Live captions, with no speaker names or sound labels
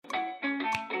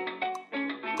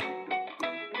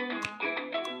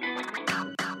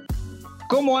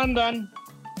¿Cómo andan?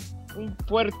 Un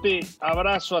fuerte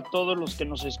abrazo a todos los que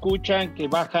nos escuchan, que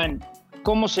bajan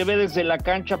Cómo se ve desde la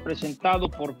cancha,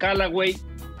 presentado por Callaway.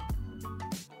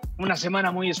 Una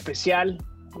semana muy especial.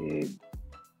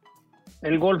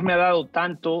 El golf me ha dado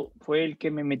tanto, fue el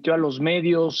que me metió a los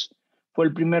medios, fue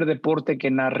el primer deporte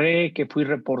que narré, que fui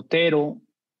reportero.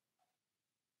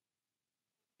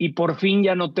 Y por fin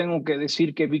ya no tengo que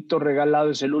decir que Víctor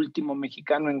Regalado es el último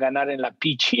mexicano en ganar en la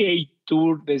PGA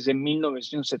Tour desde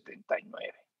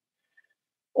 1979.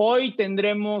 Hoy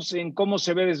tendremos en Cómo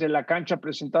se ve desde la cancha,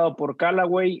 presentado por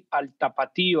Callaway, al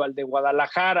tapatío, al de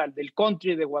Guadalajara, al del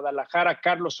country de Guadalajara,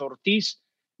 Carlos Ortiz,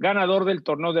 ganador del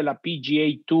torneo de la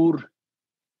PGA Tour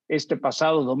este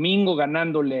pasado domingo,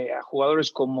 ganándole a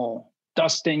jugadores como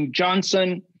Dustin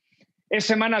Johnson. Es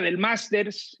semana del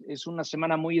Masters, es una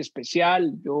semana muy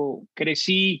especial. Yo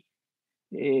crecí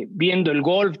viendo el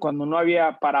golf cuando no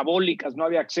había parabólicas, no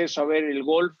había acceso a ver el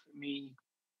golf. Mi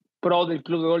pro del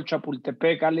Club de Golf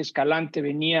Chapultepec, Alex Escalante,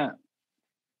 venía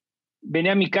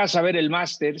a mi casa a ver el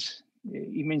Masters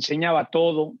y me enseñaba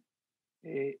todo.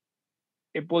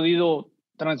 He podido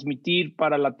transmitir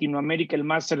para Latinoamérica el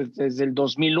Masters desde el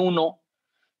 2001.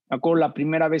 Me acuerdo la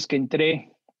primera vez que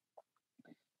entré,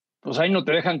 pues ahí no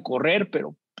te dejan correr,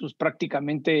 pero pues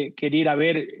prácticamente quería ir a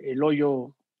ver el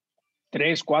hoyo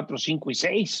 3, 4, 5 y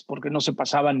 6, porque no se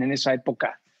pasaban en esa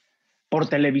época por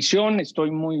televisión. Estoy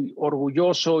muy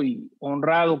orgulloso y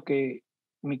honrado que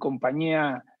mi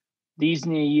compañía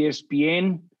Disney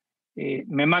ESPN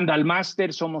me manda al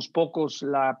máster. Somos pocos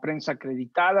la prensa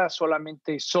acreditada,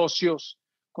 solamente socios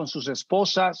con sus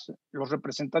esposas. Los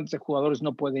representantes de jugadores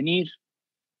no pueden ir,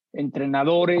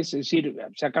 entrenadores, es decir,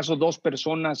 si acaso 2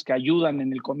 personas que ayudan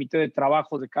en el comité de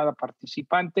trabajo de cada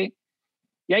participante.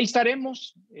 Y ahí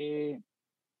estaremos.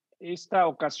 Esta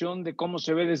ocasión de Cómo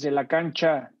se ve desde la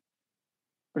cancha,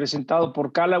 presentado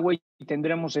por Callaway,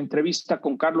 tendremos entrevista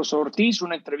con Carlos Ortiz,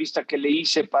 una entrevista que le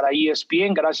hice para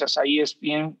ESPN, gracias a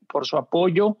ESPN por su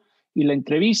apoyo y la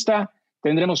entrevista.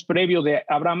 Tendremos previo de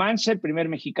Abraham Ancer, primer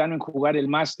mexicano en jugar el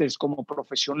Masters como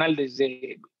profesional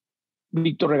desde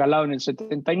Víctor Regalado en el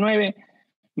 79.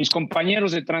 Mis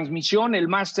compañeros de transmisión, el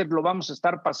Masters lo vamos a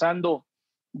estar pasando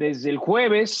desde el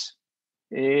jueves.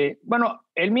 Bueno,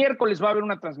 el miércoles va a haber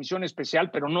una transmisión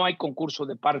especial, pero no hay concurso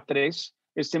de par 3.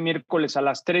 Este miércoles a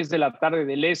las 3 de la tarde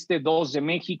del Este, 2 de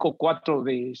México, 4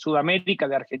 de Sudamérica,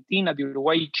 de Argentina, de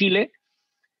Uruguay y Chile.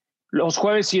 Los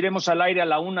jueves iremos al aire a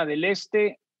la 1 del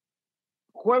Este.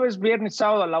 Jueves, viernes,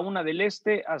 sábado a la 1 del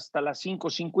Este hasta las 5,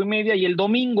 5 y media. Y el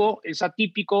domingo es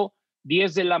atípico,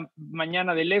 10 de la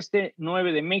mañana del Este,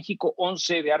 9 de México,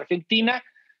 11 de Argentina,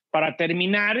 para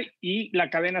terminar y la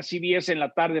cadena CBS en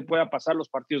la tarde pueda pasar los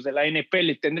partidos de la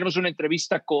NFL. Tendremos una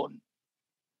entrevista con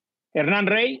Hernán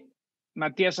Rey,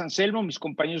 Matías Anselmo, mis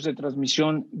compañeros de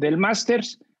transmisión del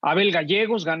Masters, Abel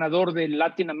Gallegos, ganador del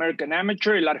Latin American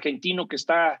Amateur, el argentino que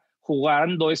está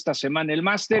jugando esta semana el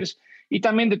Masters, y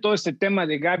también de todo este tema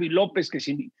de Gaby López, que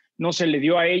si no se le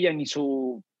dio a ella ni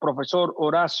su profesor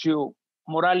Horacio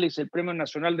Morales el Premio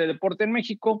Nacional de Deporte en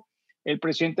México, el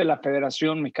presidente de la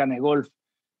Federación Mexicana de Golf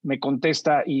me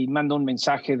contesta y manda un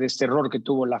mensaje de este error que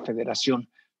tuvo la federación.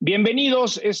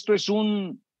 Bienvenidos, esto es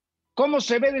un Cómo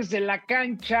se ve desde la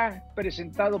cancha,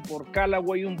 presentado por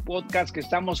Callaway, un podcast que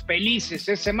estamos felices.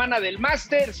 Es semana del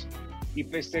Masters y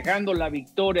festejando la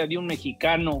victoria de un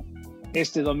mexicano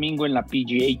este domingo en la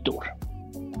PGA Tour.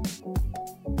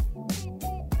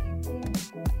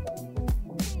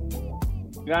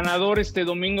 Ganador este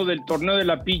domingo del torneo de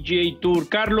la PGA Tour.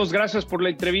 Carlos, gracias por la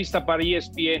entrevista para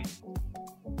ESPN.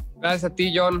 Gracias a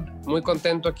ti, John. Muy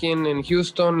contento aquí en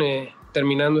Houston,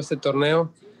 terminando este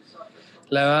torneo.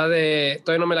 La verdad,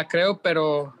 todavía no me la creo,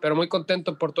 pero muy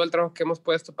contento por todo el trabajo que hemos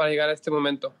puesto para llegar a este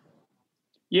momento.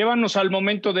 Llévanos al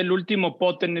momento del último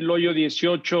pot en el hoyo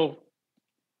 18.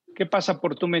 ¿Qué pasa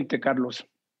por tu mente, Carlos?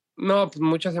 No, pues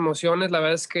muchas emociones. La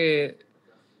verdad es que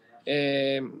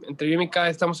entre yo y mi casa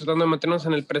estamos tratando de mantenernos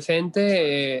en el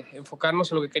presente,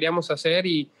 enfocarnos en lo que queríamos hacer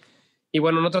y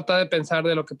bueno, no tratar de pensar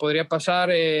de lo que podría pasar.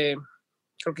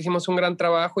 Creo que hicimos un gran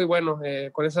trabajo y bueno,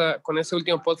 con ese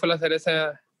último pot fue la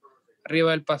cereza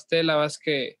arriba del pastel. La verdad es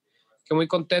que muy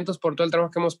contentos por todo el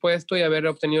trabajo que hemos puesto y haber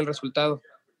obtenido el resultado.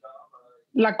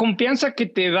 La confianza que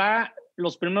te da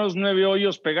los primeros 9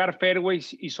 hoyos, pegar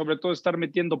fairways y sobre todo estar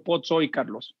metiendo pots hoy,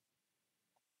 Carlos.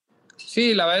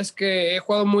 Sí, la verdad es que he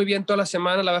jugado muy bien toda la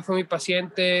semana, la verdad fue muy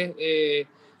paciente,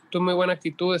 tuve muy buena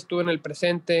actitud, estuve en el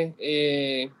presente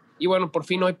y bueno, por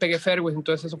fin hoy pegué fairways,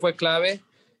 entonces eso fue clave.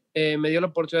 Me dio la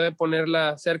oportunidad de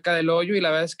ponerla cerca del hoyo y la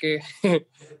verdad es que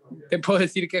te puedo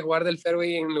decir que jugar del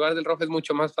fairway en lugar del rough es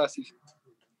mucho más fácil.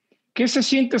 ¿Qué se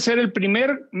siente ser el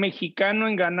primer mexicano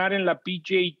en ganar en la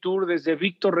PGA Tour desde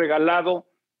Víctor Regalado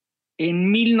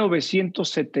en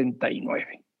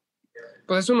 1979?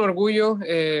 Pues es un orgullo.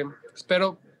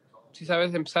 Espero, si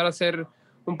sabes, empezar a hacer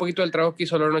un poquito del trabajo que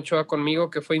hizo Lorena Ochoa conmigo,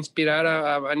 que fue inspirar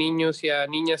a niños y a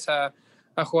niñas a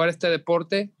jugar este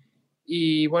deporte.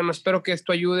 Y bueno, espero que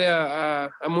esto ayude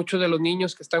a muchos de los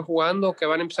niños que están jugando, que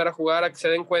van a empezar a jugar, a que se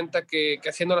den cuenta que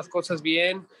haciendo las cosas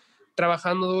bien,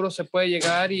 trabajando duro, se puede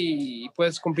llegar y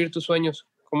puedes cumplir tus sueños,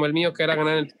 como el mío, que era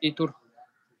ganar el PGA Tour.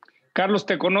 Carlos,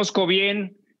 te conozco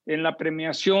bien. En la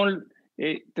premiación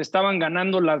te estaban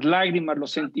ganando las lágrimas,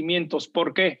 los sentimientos.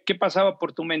 ¿Por qué? ¿Qué pasaba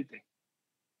por tu mente?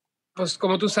 Pues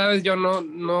como tú sabes, yo no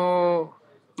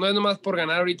es nomás por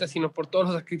ganar ahorita, sino por todos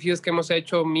los sacrificios que hemos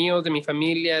hecho míos, de mi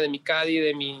familia, de mi caddy,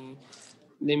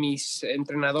 de mis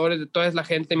entrenadores, de toda la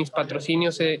gente, mis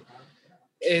patrocinios.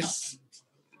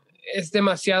 Es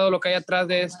demasiado lo que hay atrás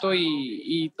de esto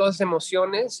y todas esas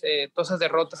emociones, todas esas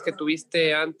derrotas que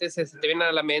tuviste antes, se te vienen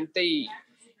a la mente y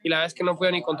la verdad es que no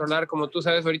puedo ni controlar. Como tú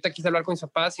sabes, ahorita quise hablar con mis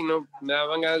papás y no me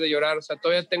daban ganas de llorar. O sea,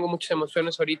 todavía tengo muchas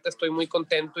emociones ahorita, estoy muy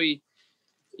contento y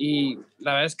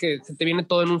la verdad es que se te viene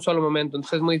todo en un solo momento,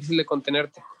 entonces es muy difícil de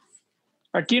contenerte.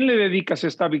 ¿A quién le dedicas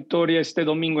esta victoria este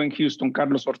domingo en Houston,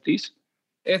 Carlos Ortiz?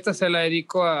 Esta se la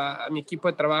dedico a mi equipo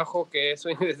de trabajo, que es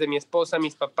desde mi esposa,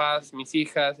 mis papás, mis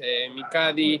hijas, mi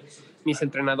caddy, mis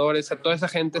entrenadores, a toda esa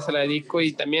gente se la dedico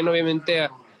y también obviamente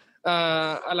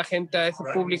a la gente, a ese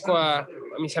público, a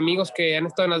mis amigos que han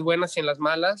estado en las buenas y en las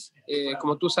malas.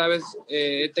 Como tú sabes,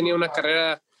 he tenido una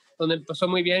carrera donde empezó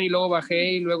muy bien y luego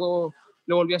bajé y luego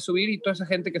lo volví a subir y toda esa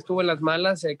gente que estuvo en las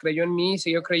malas creyó en mí,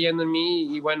 siguió creyendo en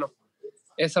mí y bueno,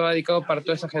 esa va dedicado para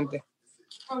toda esa gente.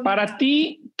 Para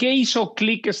ti, ¿qué hizo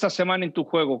clic esta semana en tu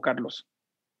juego, Carlos?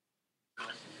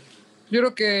 Yo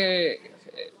creo que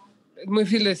es muy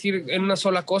difícil decir en una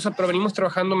sola cosa, pero venimos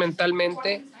trabajando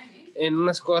mentalmente en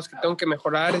unas cosas que tengo que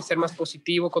mejorar, es ser más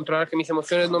positivo, controlar que mis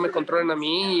emociones no me controlen a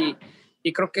mí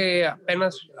y creo que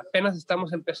apenas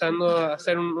estamos empezando a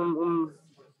hacer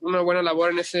una buena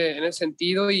labor en ese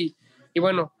sentido y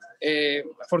bueno,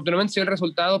 afortunadamente sí el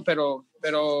resultado, pero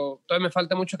todavía me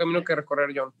falta mucho camino que recorrer,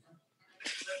 John.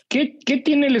 ¿Qué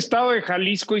tiene el estado de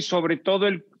Jalisco y sobre todo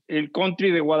el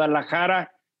country de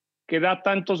Guadalajara que da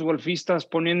tantos golfistas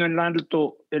poniendo en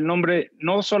alto el nombre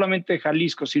no solamente de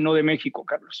Jalisco, sino de México,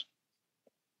 Carlos?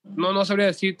 No sabría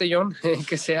decirte, John,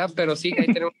 que sea, pero sí, ahí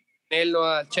tenemos a Nelo,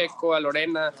 a Checo, a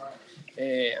Lorena.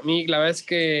 A mí la verdad es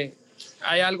que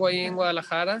hay algo ahí en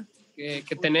Guadalajara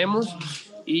que tenemos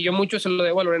y yo mucho se lo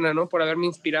debo a Lorena, ¿no? Por haberme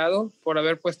inspirado, por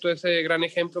haber puesto ese gran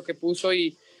ejemplo que puso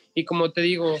y como te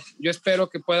digo, yo espero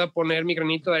que pueda poner mi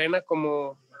granito de arena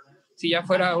como si ya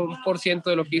fuera 1%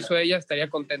 de lo que hizo ella, estaría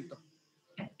contento.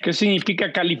 ¿Qué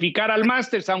significa calificar al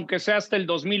Masters, aunque sea hasta el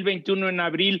 2021 en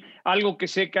abril? Algo que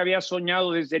sé que había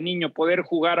soñado desde niño, poder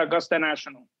jugar a Augusta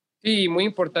National. Sí, muy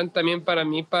importante también para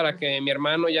mí, para que mi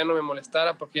hermano ya no me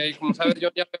molestara, porque como sabes, yo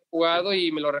ya he jugado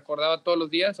y me lo recordaba todos los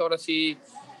días. Ahora sí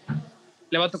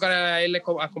le va a tocar a él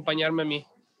acompañarme a mí.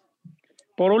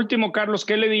 Por último, Carlos,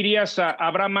 ¿qué le dirías a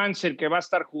Abraham Ancer, que va a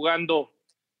estar jugando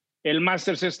el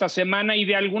Masters esta semana y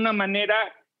de alguna manera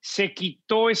se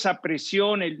quitó esa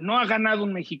presión? No ha ganado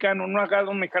un mexicano, no ha ganado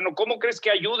un mexicano. ¿Cómo crees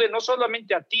que ayude no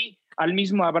solamente a ti, al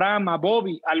mismo Abraham, a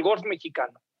Bobby, al golf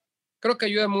mexicano? Creo que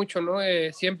ayuda mucho, ¿no?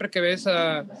 Siempre que ves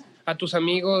a tus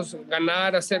amigos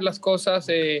ganar, hacer las cosas,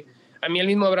 a mí el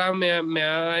mismo Abraham me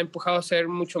ha empujado a ser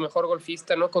mucho mejor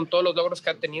golfista, ¿no? Con todos los logros que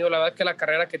ha tenido. La verdad que la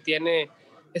carrera que tiene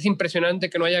es impresionante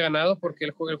que no haya ganado, porque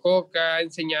el juego que ha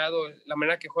enseñado, la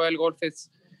manera que juega el golf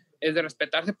es de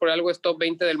respetarse, por algo es top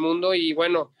 20 del mundo. Y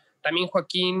bueno, también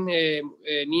Joaquín,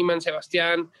 Niemann,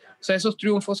 Sebastián, o sea, esos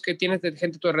triunfos que tienes de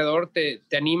gente a tu alrededor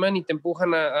te animan y te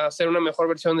empujan a hacer una mejor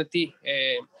versión de ti.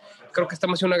 Creo que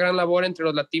estamos haciendo una gran labor entre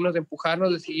los latinos de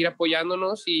empujarnos, de seguir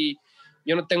apoyándonos y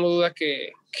yo no tengo duda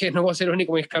que no voy a ser el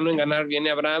único mexicano en ganar. Viene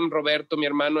Abraham, Roberto, mi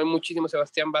hermano, hay muchísimos,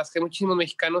 Sebastián Vázquez, muchísimos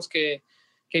mexicanos que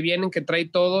vienen, que trae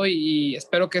todo y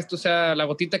espero que esto sea la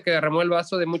gotita que derramó el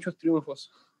vaso de muchos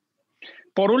triunfos.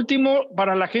 Por último,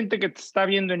 para la gente que te está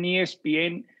viendo en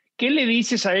ESPN, ¿qué le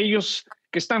dices a ellos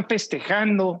que están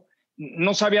festejando?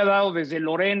 No se había dado desde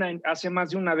Lorena hace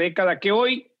más de una década, que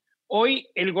hoy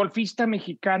el golfista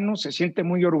mexicano se siente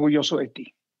muy orgulloso de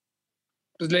ti.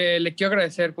 Pues le quiero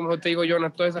agradecer, como te digo, John,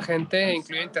 a toda esa gente,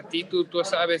 incluyente a ti. Tú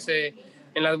sabes,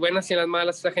 en las buenas y en las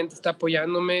malas, esa gente está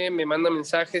apoyándome, me manda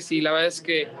mensajes y la verdad es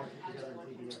que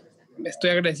estoy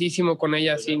agradecidísimo con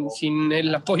ella. Sin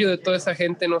el apoyo de toda esa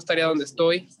gente no estaría donde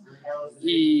estoy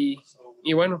y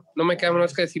bueno, no me queda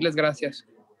más que decirles gracias.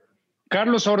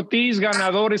 Carlos Ortiz,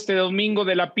 ganador este domingo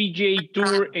de la PGA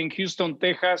Tour en Houston,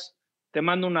 Texas. te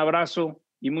mando un abrazo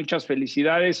y muchas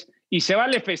felicidades. Y se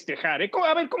vale festejar, ¿eh?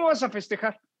 A ver, ¿cómo vas a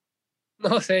festejar?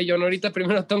 No sé, yo ahorita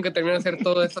primero tengo que terminar de hacer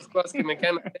todas esas cosas que me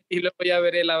quedan y luego ya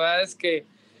veré. La verdad es que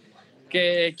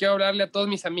quiero hablarle a todos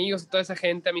mis amigos, a toda esa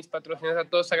gente, a mis patrocinadores, a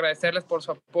todos, agradecerles por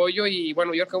su apoyo y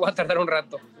bueno, yo creo que voy a tardar un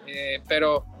rato,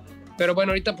 pero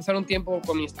bueno, ahorita pasar un tiempo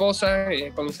con mi esposa,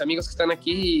 con mis amigos que están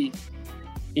aquí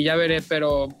y ya veré,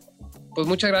 pero pues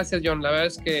muchas gracias, John, la verdad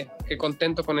es que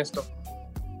contento con esto.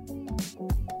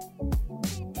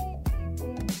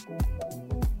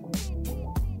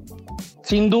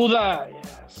 Sin duda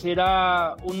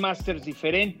será un Masters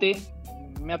diferente.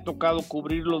 Me ha tocado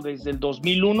cubrirlo desde el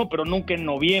 2001, pero nunca en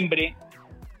noviembre.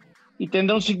 Y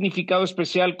tendrá un significado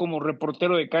especial como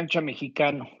reportero de cancha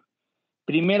mexicano.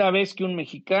 Primera vez que un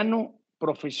mexicano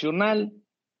profesional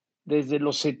desde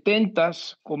los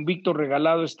 70s con Víctor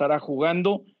Regalado estará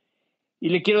jugando. Y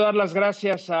le quiero dar las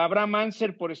gracias a Abraham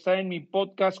Anser por estar en mi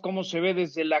podcast Cómo se ve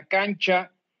desde la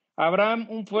cancha. Abraham,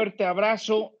 un fuerte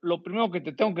abrazo. Lo primero que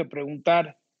te tengo que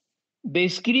preguntar,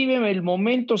 descríbeme el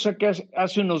momento, o sea que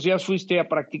hace unos días fuiste a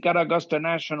practicar Augusta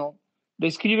National.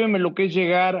 Descríbeme lo que es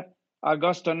llegar a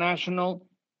Augusta National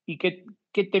y qué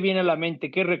te viene a la mente,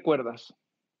 qué recuerdas.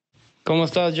 ¿Cómo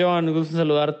estás, John? Gusto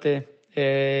saludarte.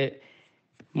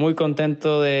 Muy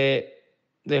contento de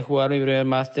jugar mi primer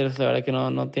Masters. La verdad que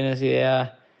no tienes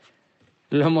idea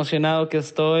lo emocionado que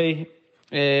estoy.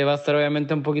 Va a estar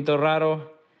obviamente un poquito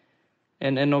raro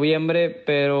en noviembre,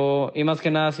 pero y más que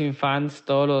nada sin fans.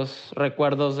 Todos los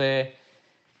recuerdos de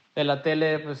la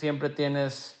tele, pues siempre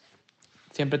tienes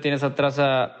atrás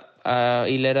a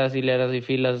hileras y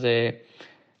filas de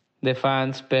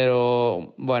fans,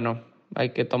 pero bueno,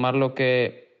 hay que tomar lo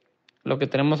que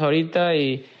tenemos ahorita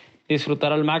y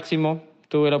disfrutar al máximo.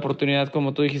 Tuve la oportunidad,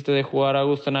 como tú dijiste, de jugar a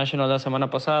Augusta National la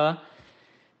semana pasada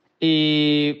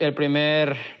y el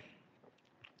primer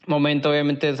momento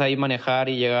obviamente es ahí manejar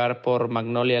y llegar por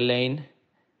Magnolia Lane.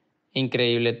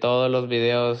 Increíble, todos los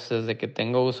videos desde que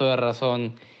tengo uso de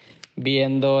razón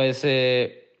viendo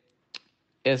ese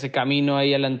camino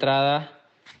ahí a la entrada.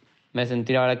 Me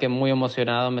sentí la verdad que muy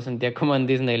emocionado, me sentía como en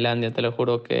Disneylandia, te lo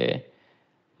juro que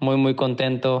muy muy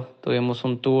contento. Tuvimos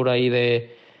un tour ahí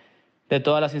de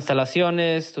todas las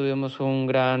instalaciones, tuvimos un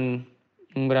gran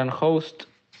host,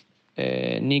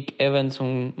 Nick Evans,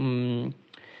 un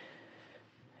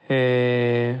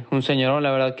señorón,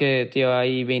 la verdad que lleva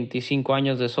ahí 25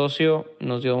 años de socio,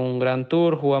 nos dio un gran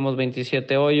tour, jugamos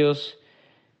 27 hoyos,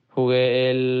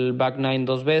 jugué el back nine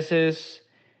 2 veces.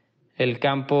 El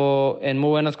campo en muy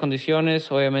buenas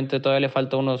condiciones. Obviamente todavía le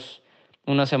falta unas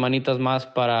semanitas más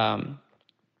para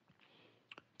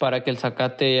que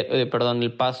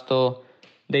el pasto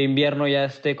de invierno ya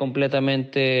esté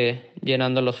completamente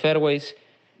llenando los fairways,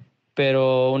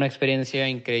 pero una experiencia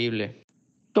increíble.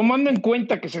 Tomando en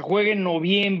cuenta que se juegue en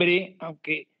noviembre,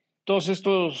 aunque todos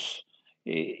estos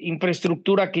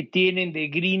infraestructura que tienen de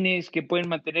greens que pueden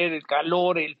mantener el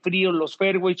calor, el frío, los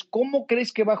fairways, ¿cómo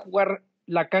crees que va a jugar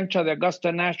la cancha de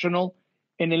Augusta National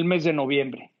en el mes de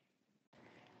noviembre?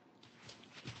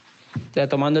 Ya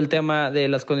tomando el tema de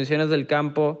las condiciones del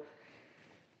campo,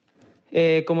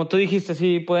 como tú dijiste,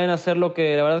 sí, pueden hacer lo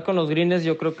que, la verdad, con los greens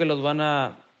yo creo que los van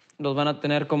a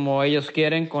tener como ellos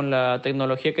quieren, con la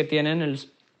tecnología que tienen,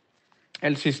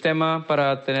 el sistema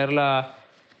para tener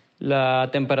la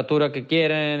temperatura que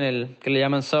quieren, el que le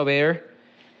llaman sub-air.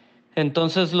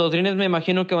 Entonces los greens me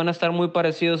imagino que van a estar muy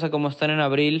parecidos a como están en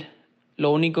abril.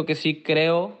 Lo único que sí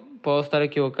creo, puedo estar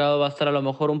equivocado, va a estar a lo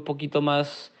mejor un poquito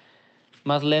más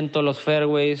lento los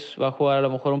fairways, va a jugar a lo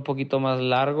mejor un poquito más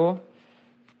largo.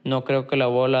 No creo que la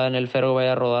bola en el fairway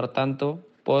vaya a rodar tanto.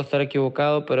 Puedo estar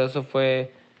equivocado, pero eso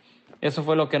fue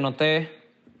lo que noté.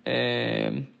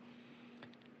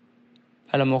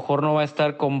 A lo mejor no va a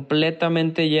estar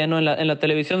completamente lleno. En la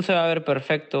televisión se va a ver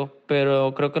perfecto,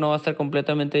 pero creo que no va a estar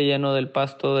completamente lleno del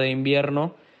pasto de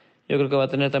invierno. Yo creo que va a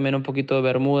tener también un poquito de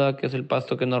bermuda, que es el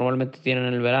pasto que normalmente tienen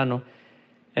en el verano.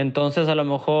 Entonces, a lo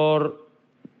mejor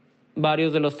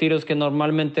varios de los tiros que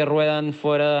normalmente ruedan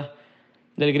fuera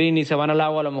del green y se van al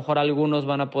agua, a lo mejor algunos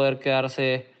van a poder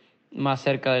quedarse más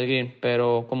cerca del green,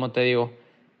 pero como te digo,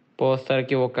 puedo estar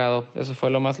equivocado. Eso fue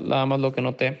nada más lo que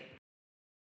noté.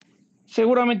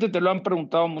 Seguramente te lo han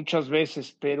preguntado muchas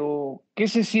veces, pero ¿qué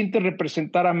se siente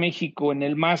representar a México en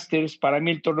el Masters? Para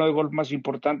mí el torneo de golf más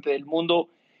importante del mundo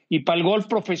y para el golf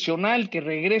profesional, que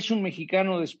regrese un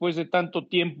mexicano después de tanto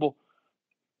tiempo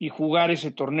y jugar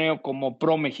ese torneo como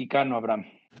pro mexicano, Abraham.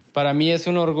 Para mí es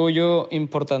un orgullo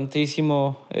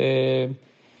importantísimo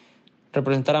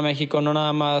representar a México, no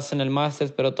nada más en el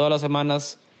Masters, pero todas las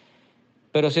semanas.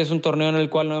 Pero sí es un torneo en el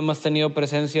cual no hemos tenido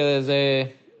presencia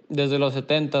desde desde los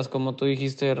 70s, como tú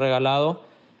dijiste, regalado.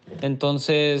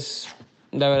 Entonces,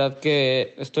 la verdad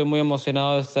que estoy muy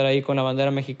emocionado de estar ahí con la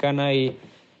bandera mexicana y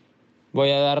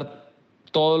voy a dar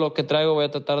todo lo que traigo, voy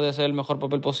a tratar de hacer el mejor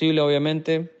papel posible,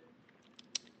 obviamente.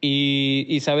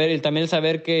 Y también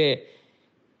saber que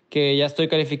ya estoy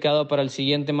calificado para el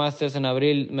siguiente Masters en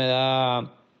abril me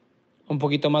da un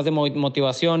poquito más de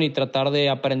motivación y tratar de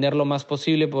aprender lo más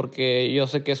posible, porque yo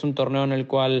sé que es un torneo en el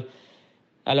cual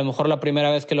a lo mejor la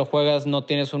primera vez que lo juegas no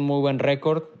tienes un muy buen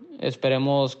récord.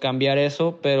 Esperemos cambiar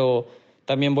eso, pero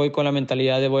también voy con la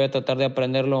mentalidad de voy a tratar de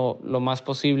aprender lo más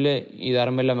posible y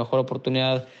darme la mejor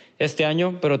oportunidad este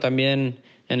año, pero también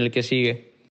en el que sigue.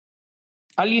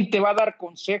 ¿Alguien te va a dar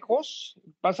consejos?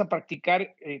 ¿Vas a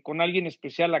practicar con alguien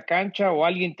especial la cancha o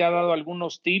alguien te ha dado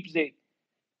algunos tips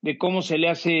de cómo se le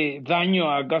hace daño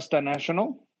a Augusta National?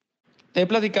 He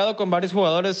platicado con varios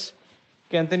jugadores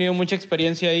que han tenido mucha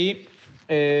experiencia ahí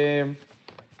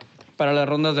para las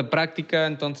rondas de práctica,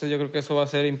 entonces yo creo que eso va a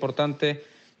ser importante.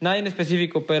 Nada en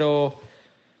específico, pero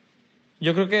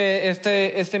yo creo que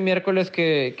este miércoles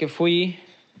que fui,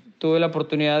 tuve la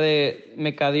oportunidad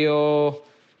me cadeó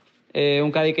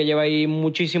un caddy que lleva ahí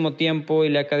muchísimo tiempo y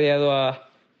le ha cadeado a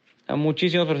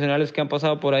muchísimos profesionales que han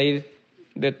pasado por ahí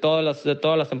de todas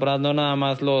las temporadas, no nada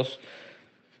más los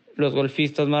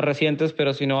golfistas más recientes,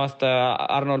 pero sino hasta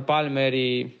Arnold Palmer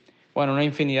y, bueno, una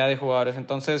infinidad de jugadores.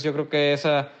 Entonces yo creo que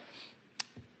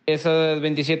esos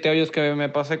 27 hoyos que me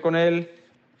pasé con él,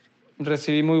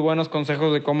 recibí muy buenos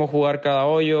consejos de cómo jugar cada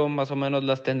hoyo, más o menos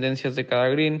las tendencias de cada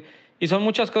green. Y son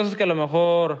muchas cosas que a lo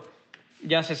mejor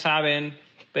ya se saben,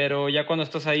 pero ya cuando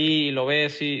estás ahí y lo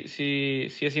ves, sí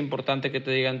es importante que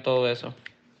te digan todo eso.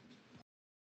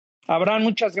 Abraham,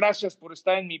 muchas gracias por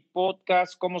estar en mi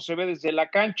podcast, Cómo se ve desde la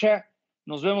cancha.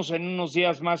 Nos vemos en unos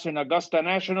días más en Augusta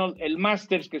National, el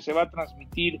Masters que se va a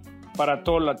transmitir para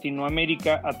toda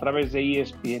Latinoamérica a través de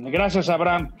ESPN. Gracias,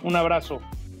 Abraham. Un abrazo.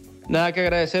 Nada que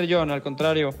agradecer, John. Al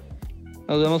contrario.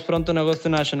 Nos vemos pronto en Augusta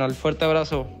National. Fuerte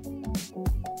abrazo.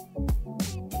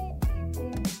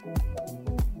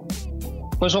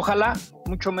 Pues ojalá,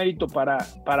 mucho mérito para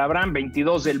Abraham.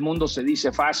 22 del mundo se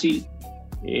dice fácil.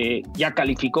 Ya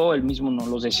calificó, él mismo nos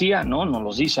los decía, ¿no? Nos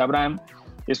los dice Abraham.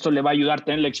 Esto le va a ayudar a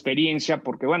tener la experiencia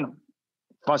porque, bueno,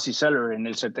 Fuzzy Zoeller en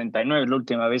el 79, la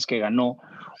última vez que ganó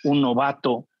un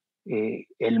novato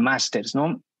el Masters,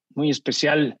 ¿no? Muy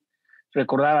especial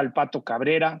recordar al Pato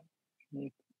Cabrera.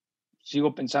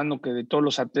 Sigo pensando que de todos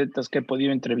los atletas que he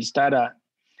podido entrevistar,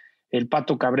 el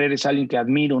Pato Cabrera es alguien que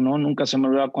admiro, ¿no? Nunca se me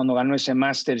olvidó cuando ganó ese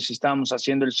Masters y estábamos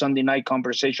haciendo el Sunday Night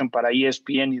Conversation para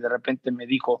ESPN y de repente me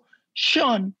dijo,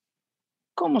 Sean,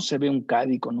 ¿cómo se ve un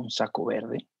caddy con un saco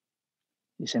verde?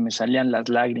 Y se me salían las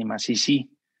lágrimas. Y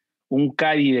sí, un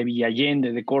caddy de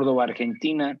Villallende, de Córdoba,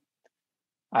 Argentina,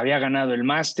 había ganado el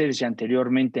Masters y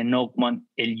anteriormente en Oakmont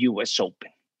el US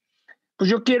Open. Pues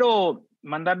yo quiero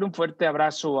mandarle un fuerte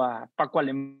abrazo a Paco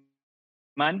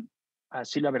Alemán, a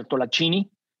Silvia Bertolacini.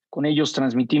 Con ellos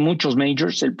transmití muchos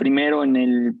majors, el primero en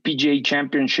el PGA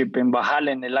Championship en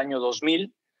Valhalla en el año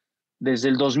 2000. Desde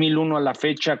el 2001 a la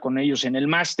fecha con ellos en el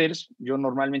Masters. Yo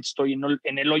normalmente estoy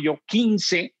en el hoyo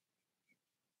 15,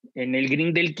 en el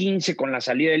green del 15 con la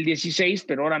salida del 16,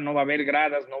 pero ahora no va a haber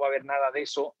gradas, no va a haber nada de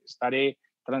eso. Estaré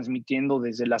transmitiendo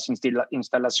desde las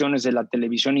instalaciones de la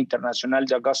televisión internacional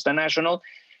de Augusta National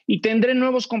y tendré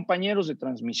nuevos compañeros de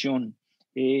transmisión,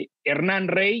 Hernán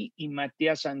Rey y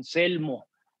Matías Anselmo.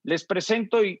 Les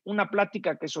presento una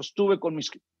plática que sostuve con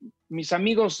mis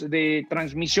amigos de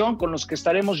transmisión, con los que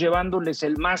estaremos llevándoles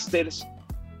el Masters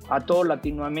a toda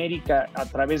Latinoamérica a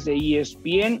través de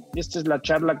ESPN. Esta es la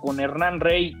charla con Hernán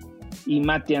Rey y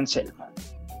Mati Anselmo.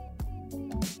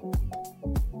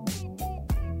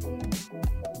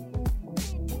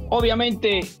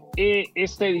 Obviamente,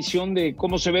 esta edición de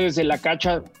Cómo se ve desde la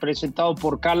cancha, presentado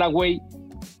por Callaway,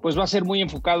 pues va a ser muy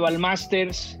enfocado al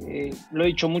Masters. Lo he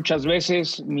dicho muchas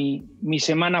veces, mi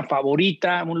semana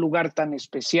favorita, un lugar tan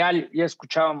especial. Ya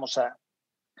escuchábamos a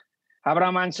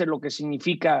Abraham Anser lo que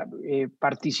significa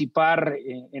participar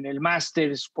en el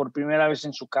Masters por primera vez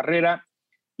en su carrera.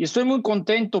 Y estoy muy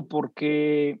contento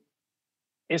porque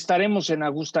estaremos en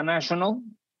Augusta National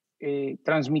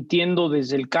transmitiendo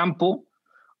desde el campo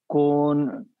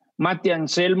con Mati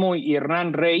Anselmo y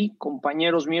Hernán Rey,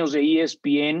 compañeros míos de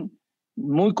ESPN,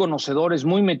 muy conocedores,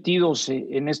 muy metidos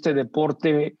en este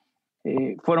deporte,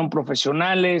 fueron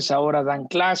profesionales, ahora dan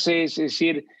clases, es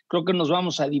decir, creo que nos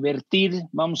vamos a divertir,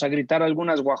 vamos a gritar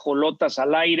algunas guajolotas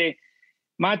al aire.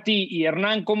 Mati y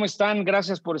Hernán, ¿cómo están?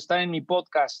 Gracias por estar en mi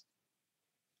podcast.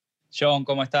 John,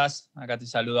 ¿cómo estás? Acá te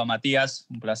saludo a Matías.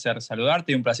 Un placer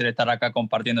saludarte y un placer estar acá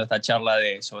compartiendo esta charla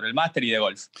sobre el máster y de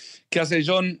golf. ¿Qué hace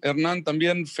John? Hernán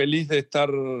también feliz de estar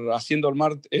haciendo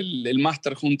el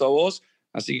máster junto a vos,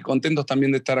 así que contentos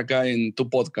también de estar acá en tu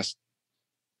podcast.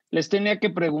 Les tenía que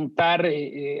preguntar,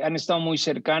 han estado muy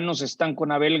cercanos, están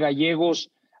con Abel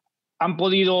Gallegos, han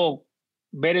podido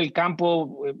ver el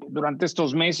campo durante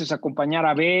estos meses, acompañar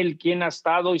a Abel, quién ha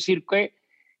estado, y decir,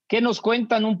 ¿qué nos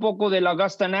cuentan un poco del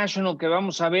Augusta National que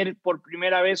vamos a ver por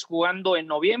primera vez jugando en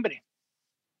noviembre?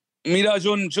 Mira,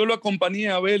 John, yo lo acompañé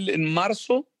a Abel en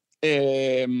marzo,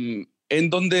 en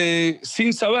donde,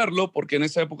 sin saberlo, porque en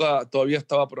esa época todavía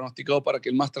estaba pronosticado para que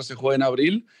el Masters se juegue en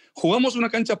abril, jugamos una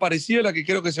cancha parecida a la que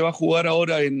creo que se va a jugar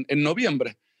ahora en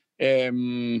noviembre.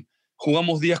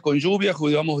 Jugamos días con lluvia,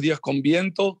 jugamos días con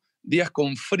viento, días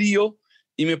con frío,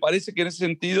 y me parece que en ese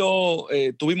sentido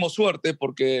tuvimos suerte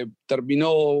porque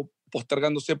terminó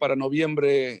postergándose para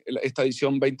noviembre esta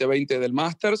edición 2020 del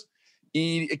Masters,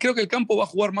 y creo que el campo va a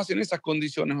jugar más en esas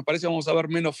condiciones. Me parece que vamos a ver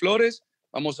menos flores,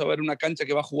 vamos a ver una cancha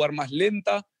que va a jugar más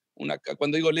lenta,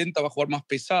 cuando digo lenta va a jugar más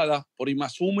pesada, por ahí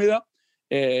más húmeda,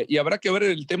 y habrá que ver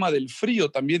el tema del frío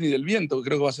también y del viento, que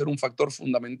creo que va a ser un factor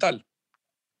fundamental.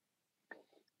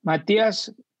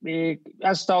 Matías,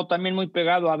 has estado también muy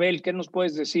pegado a Abel, ¿qué nos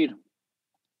puedes decir?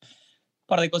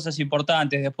 Un par de cosas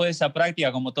importantes. Después de esa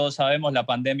práctica, como todos sabemos, la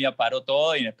pandemia paró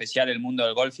todo, y en especial el mundo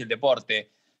del golf y el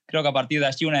deporte. Creo que a partir de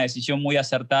allí una decisión muy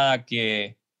acertada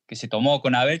que se tomó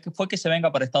con Abel, que fue que se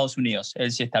venga para Estados Unidos.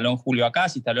 Él se instaló en julio acá,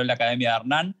 se instaló en la Academia de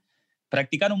Hernán.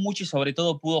 Practicaron mucho y sobre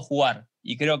todo pudo jugar.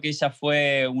 Y creo que esa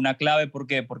fue una clave. ¿Por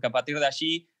qué? Porque a partir de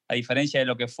allí, a diferencia de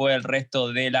lo que fue el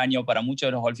resto del año para muchos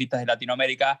de los golfistas de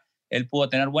Latinoamérica, él pudo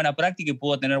tener buena práctica y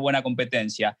pudo tener buena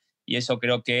competencia. Y eso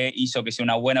creo que hizo que sea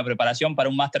una buena preparación para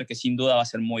un máster que sin duda va a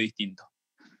ser muy distinto.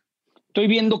 Estoy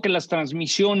viendo que las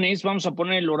transmisiones, vamos a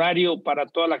poner el horario para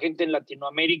toda la gente en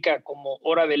Latinoamérica como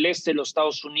hora del este de los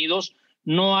Estados Unidos.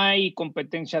 No hay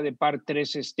competencia de par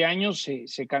 3 este año,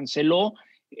 se canceló.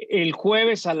 El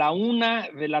jueves a la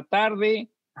 1 de la tarde,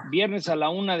 viernes a la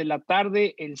 1 de la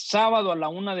tarde, el sábado a la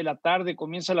 1 de la tarde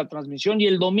comienza la transmisión, y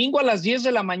el domingo a las 10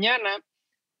 de la mañana,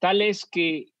 tal es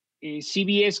que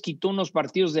CBS quitó unos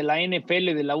partidos de la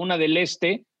NFL de la 1 del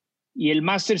este, y el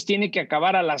Masters tiene que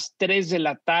acabar a las 3 de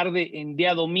la tarde en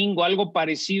día domingo, algo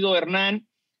parecido, Hernán,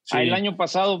 Sí. al año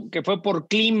pasado, que fue por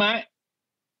clima,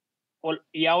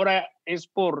 y ahora es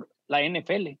por la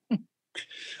NFL.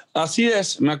 Así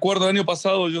es, me acuerdo el año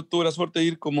pasado yo tuve la suerte de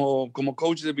ir como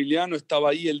coach de Emiliano, estaba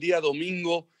ahí el día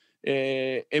domingo.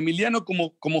 Emiliano,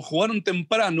 como jugaron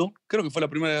temprano, creo que fue la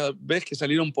primera vez que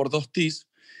salieron por 2 tees,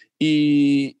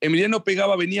 y Emiliano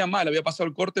venía mal, había pasado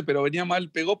el corte, pero venía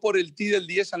mal, pegó por el tee del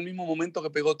 10 al mismo momento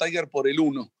que pegó Tiger por el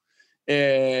 1.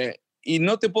 Y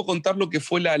no te puedo contar lo que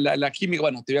fue la química,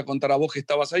 bueno, te voy a contar a vos que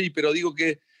estabas ahí, pero digo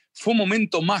que fue un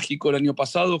momento mágico el año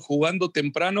pasado, jugando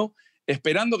temprano,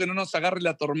 esperando que no nos agarre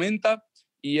la tormenta,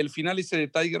 y el final ese de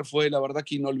Tiger fue la verdad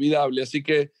que inolvidable. Así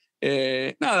que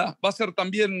nada, va a ser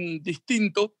también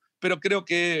distinto, pero creo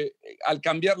que al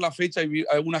cambiar la fecha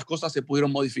algunas cosas se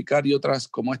pudieron modificar y otras,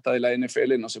 como esta de la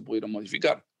NFL, no se pudieron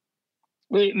modificar.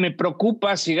 Me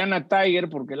preocupa si gana Tiger,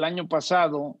 porque el año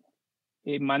pasado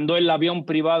mandó el avión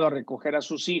privado a recoger a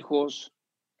sus hijos,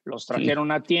 los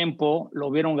trajeron a tiempo, lo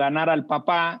vieron ganar al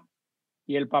papá,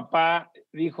 y el papá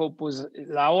dijo, pues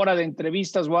la hora de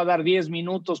entrevistas voy a dar 10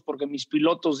 minutos porque mis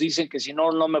pilotos dicen que si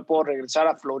no, no me puedo regresar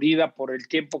a Florida por el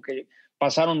tiempo que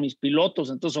pasaron mis pilotos.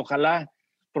 Entonces ojalá,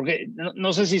 porque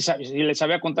no sé si les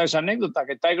había contado esa anécdota,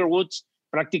 que Tiger Woods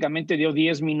prácticamente dio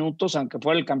 10 minutos, aunque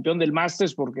fuera el campeón del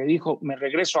Masters, porque dijo, me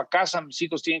regreso a casa, mis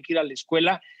hijos tienen que ir a la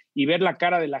escuela, y ver la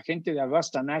cara de la gente de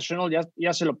Augusta National,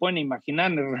 ya se lo pueden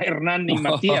imaginar, Hernán y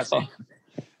Matías.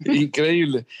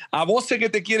 Increíble. A vos sé que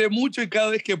te quiere mucho y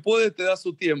cada vez que puede te da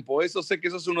su tiempo. Eso sé que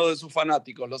sos uno de sus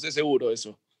fanáticos, lo sé seguro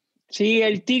eso. Sí,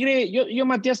 el Tigre, yo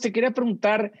Matías, te quería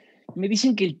preguntar, me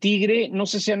dicen que el Tigre, no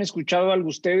sé si han escuchado algo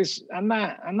ustedes,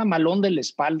 anda malón de la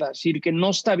espalda, es decir, que no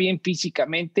está bien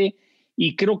físicamente,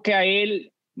 y creo que a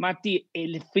él, Mati,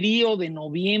 el frío de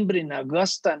noviembre en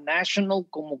Augusta National,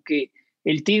 como que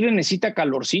el Tigre necesita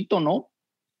calorcito, ¿no?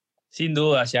 Sin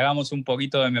duda, si hagamos un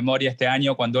poquito de memoria este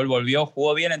año, cuando él volvió,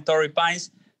 jugó bien en Torrey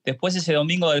Pines. Después ese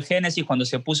domingo del Génesis, cuando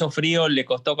se puso frío, le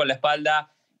costó con la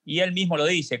espalda. Y él mismo lo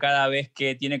dice, cada vez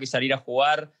que tiene que salir a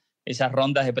jugar, esas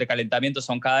rondas de precalentamiento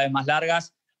son cada vez más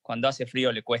largas. Cuando hace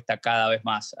frío le cuesta cada vez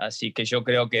más. Así que yo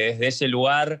creo que desde ese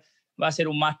lugar va a ser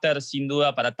un máster sin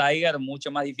duda para Tiger, mucho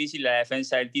más difícil la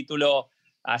defensa del título.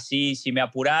 Así, si me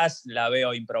apurás, la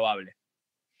veo improbable.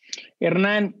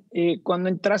 Hernán, cuando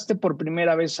entraste por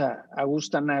primera vez a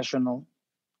Augusta National,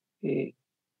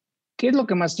 ¿qué ¿Qué es lo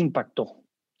que más te impactó?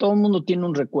 Todo el mundo tiene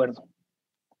un recuerdo.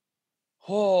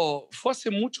 Fue hace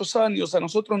muchos años. A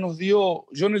nosotros nos dio,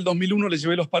 yo en el 2001 le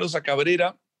llevé los palos a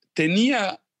Cabrera.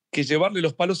 Tenía que llevarle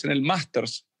los palos en el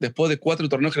Masters, después de 4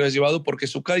 torneos que le había llevado, porque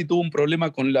su caddy tuvo un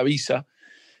problema con la visa.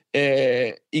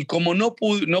 Y como no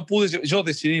pude, yo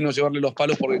decidí no llevarle los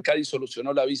palos porque el caddy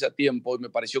solucionó la visa a tiempo y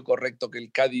me pareció correcto que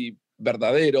el caddy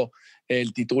verdadero,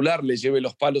 el titular, le lleve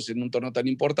los palos en un torneo tan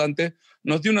importante.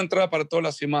 Nos dio una entrada para toda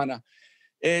la semana.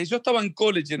 Yo estaba en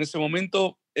college en ese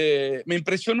momento, me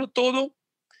impresionó todo.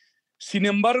 Sin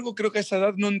embargo, creo que a esa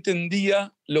edad no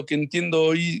entendía lo que entiendo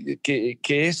hoy que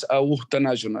es Augusta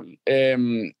National.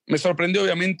 Me sorprendió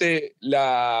obviamente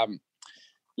las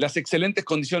excelentes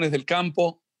condiciones del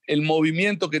campo, el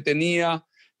movimiento que tenía.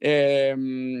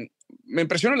 Me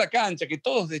impresionó la cancha, que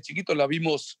todos de chiquitos la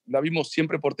vimos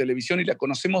siempre por televisión y la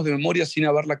conocemos de memoria sin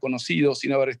haberla conocido,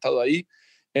 sin haber estado ahí.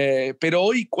 Pero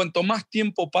hoy, cuanto más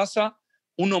tiempo pasa,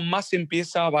 uno más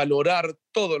empieza a valorar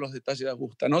todos los detalles de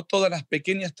Augusta, ¿no? Todas las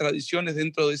pequeñas tradiciones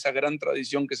dentro de esa gran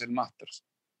tradición que es el Masters.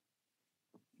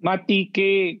 Mati,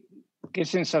 ¿qué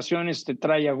sensaciones te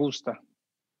trae Augusta?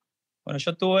 Bueno,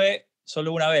 yo tuve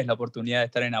solo una vez la oportunidad de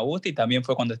estar en Augusta y también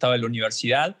fue cuando estaba en la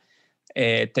universidad.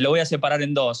 Te lo voy a separar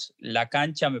en dos. La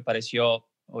cancha me pareció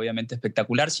obviamente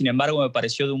espectacular, sin embargo me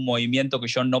pareció de un movimiento que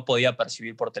yo no podía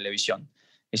percibir por televisión.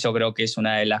 Eso creo que es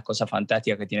una de las cosas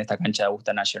fantásticas que tiene esta cancha de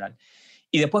Augusta National.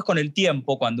 Y después con el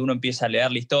tiempo, cuando uno empieza a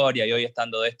leer la historia, y hoy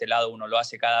estando de este lado uno lo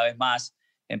hace cada vez más,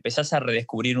 empezás a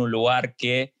redescubrir un lugar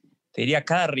que, te diría,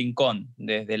 cada rincón,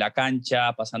 desde la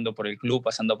cancha, pasando por el club,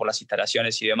 pasando por las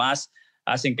instalaciones y demás,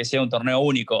 hacen que sea un torneo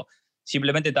único.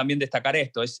 Simplemente también destacar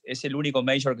esto, es el único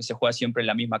Major que se juega siempre en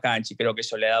la misma cancha y creo que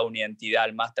eso le da una identidad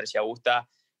al Masters y a Augusta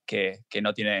que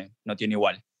no tiene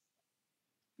igual.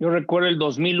 Yo recuerdo el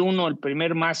 2001, el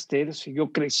primer Masters,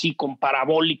 yo crecí con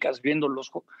parabólicas viéndolos.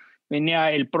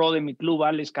 Venía el pro de mi club,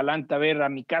 Ale Escalante, a ver a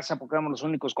mi casa porque éramos los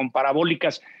únicos con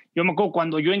parabólicas. Yo me acuerdo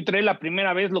cuando yo entré la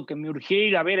primera vez, lo que me urgía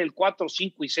ir a ver el 4,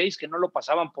 5 y 6, que no lo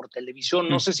pasaban por televisión.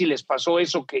 No sé si les pasó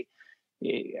eso, que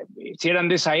si eran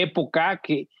de esa época,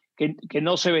 que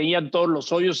no se veían todos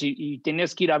los hoyos y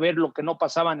tenías que ir a ver lo que no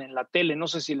pasaban en la tele. No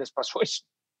sé si les pasó eso.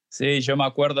 Sí, yo me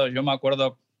acuerdo,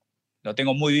 lo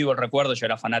tengo muy vivo el recuerdo. Yo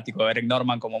era fanático de Greg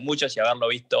Norman como muchos y haberlo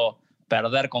visto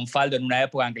perder con Faldo en una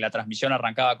época en que la transmisión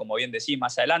arrancaba, como bien decís,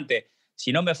 más adelante.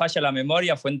 Si no me falla la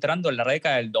memoria, fue entrando en la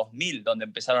década del 2000, donde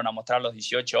empezaron a mostrar los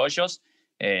 18 hoyos,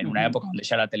 en una época donde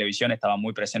ya la televisión estaba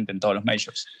muy presente en todos los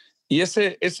majors. Y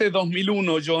ese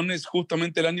 2001, John, es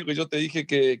justamente el año que yo te dije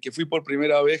que fui por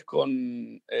primera vez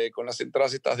con las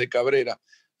entradas estas de Cabrera.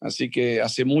 Así que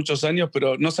hace muchos años,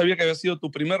 pero no sabía que había sido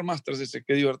tu primer Masters ese.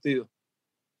 Qué divertido.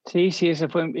 Sí, ese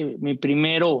fue mi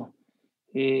primero.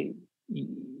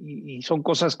 Y son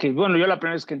cosas que, bueno, yo la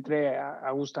primera vez que entré a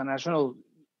Augusta National,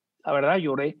 la verdad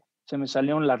lloré, se me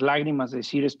salieron las lágrimas,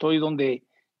 decir, estoy donde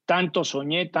tanto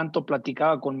soñé, tanto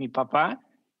platicaba con mi papá,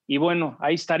 y bueno,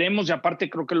 ahí estaremos, y aparte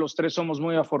creo que los tres somos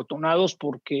muy afortunados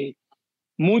porque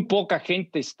muy poca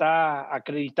gente está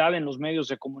acreditada en los medios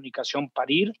de comunicación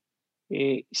para ir.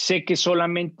 Sé que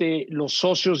solamente los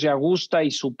socios de Augusta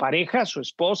y su pareja, su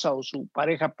esposa o su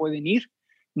pareja pueden ir,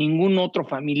 ningún otro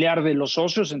familiar de los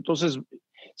socios, entonces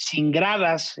sin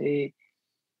gradas.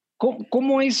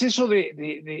 ¿Cómo es eso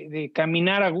de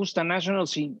caminar a Augusta National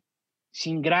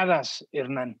sin gradas,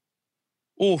 Hernán?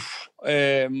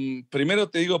 Primero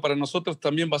te digo, para nosotros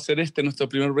también va a ser nuestro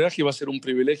primer viaje y va a ser un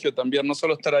privilegio también, no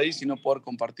solo estar ahí, sino poder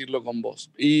compartirlo con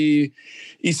vos. Y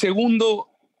segundo,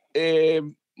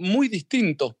 muy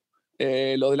distinto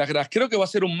lo de las gradas. Creo que va a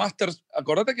ser un Masters.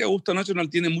 Acordate que Augusta National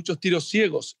tiene muchos tiros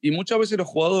ciegos y muchas veces los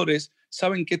jugadores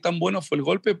saben qué tan bueno fue el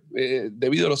golpe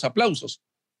debido a los aplausos,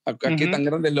 a qué tan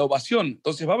grande es la ovación.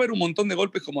 Entonces va a haber un montón de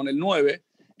golpes como en el 9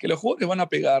 que los jugadores van a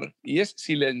pegar y es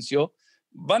silencio.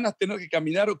 Van a tener que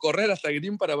caminar o correr hasta el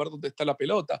green para ver dónde está la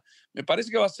pelota. Me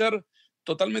parece que va a ser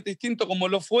totalmente distinto como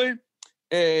lo fue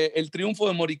el triunfo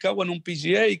de Morikawa en un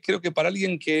PGA. Y creo que para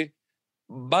alguien que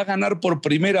va a ganar por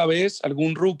primera vez,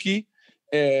 algún rookie,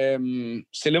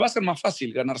 se le va a hacer más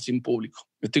fácil ganar sin público.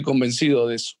 Estoy convencido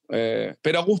de eso.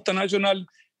 Pero Augusta National,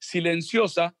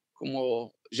 silenciosa,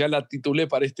 como ya la titulé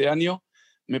para este año,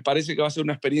 me parece que va a ser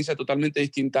una experiencia totalmente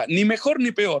distinta. Ni mejor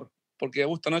ni peor, porque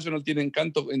Augusta National tiene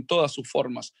encanto en todas sus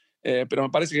formas, pero me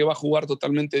parece que va a jugar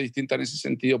totalmente distinta en ese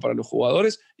sentido para los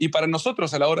jugadores y para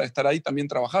nosotros a la hora de estar ahí también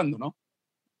trabajando, ¿no?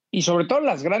 Y sobre todo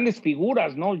las grandes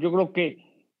figuras, ¿no? Yo creo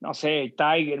que, no sé,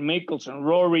 Tiger, Mickelson,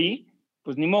 Rory,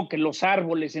 pues ni modo que los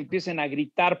árboles empiecen a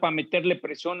gritar para meterle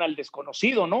presión al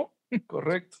desconocido, ¿no?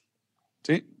 Correcto.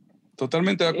 Sí,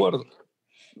 totalmente de acuerdo.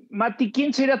 Mati,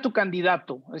 ¿quién sería tu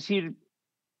candidato? Es decir,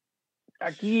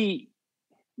 aquí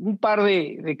un par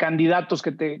de candidatos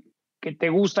que te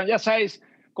gustan. Ya sabes,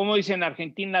 como dicen en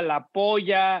Argentina, la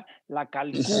polla, la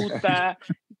Calcuta,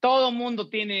 todo mundo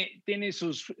tiene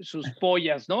sus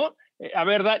pollas, ¿no? A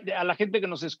ver, a la gente que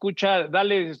nos escucha,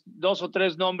 dale 2 o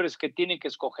 3 nombres que tienen que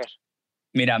escoger.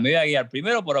 Mira, me voy a guiar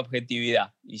primero por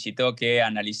objetividad. Y si tengo que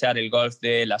analizar el golf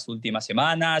de las últimas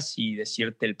semanas y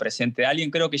decirte el presente de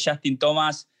alguien, creo que Justin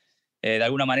Thomas de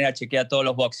alguna manera chequea todos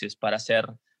los boxes para ser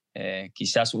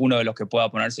quizás uno de los que pueda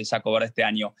ponerse el saco verde este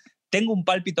año. Tengo un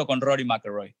pálpito con Rory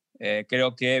McIlroy.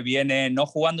 Creo que viene no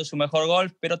jugando su mejor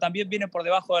golf, pero también viene por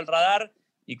debajo del radar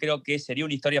y creo que sería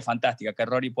una historia fantástica que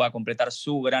Rory pueda completar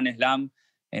su Grand Slam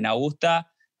en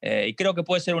Augusta. Y creo que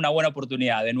puede ser una buena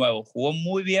oportunidad. De nuevo, jugó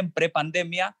muy bien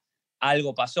pre-pandemia,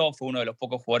 algo pasó, fue uno de los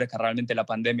pocos jugadores que realmente la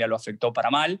pandemia lo afectó para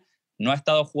mal, no ha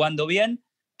estado jugando bien,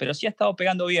 pero sí ha estado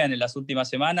pegando bien en las últimas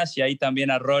semanas y ahí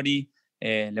también a Rory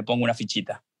le pongo una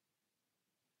fichita.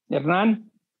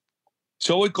 Hernán.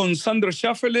 Yo voy con Xander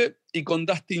Schauffele y con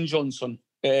Dustin Johnson.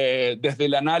 Desde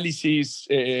el análisis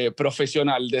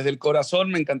profesional, desde el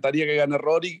corazón, me encantaría que gane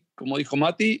Rory, como dijo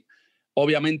Mati,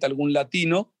 obviamente algún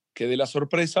latino que dé la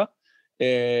sorpresa,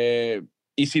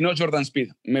 y si no, Jordan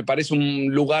Spieth. Me parece un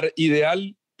lugar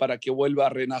ideal para que vuelva a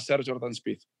renacer Jordan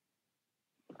Spieth.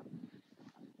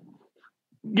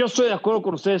 Yo estoy de acuerdo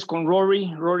con ustedes con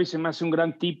Rory. Rory se me hace un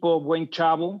gran tipo, buen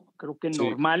chavo, creo que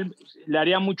normal. Le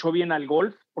haría mucho bien al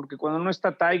golf, porque cuando no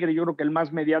está Tiger, yo creo que el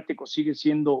más mediático sigue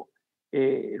siendo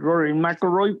Rory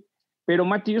McIlroy. Pero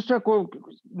Mati, yo estoy de acuerdo,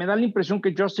 me da la impresión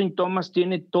que Justin Thomas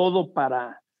tiene todo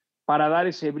para dar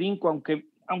ese brinco,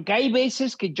 aunque hay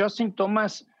veces que Justin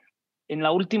Thomas en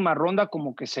la última ronda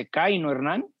como que se cae, ¿no,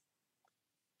 Hernán?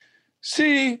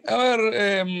 Sí, a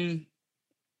ver,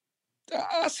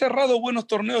 ha cerrado buenos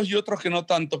torneos y otros que no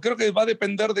tanto. Creo que va a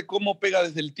depender de cómo pega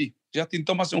desde el tee. Justin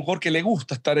Thomas es un jugador que le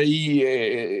gusta estar ahí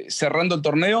cerrando el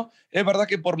torneo. Es verdad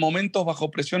que por momentos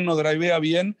bajo presión no drivea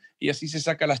bien y así se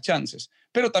saca las chances.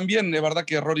 Pero también es verdad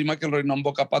que Rory McIlroy no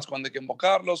invoca pads cuando hay que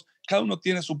invocarlos. Cada uno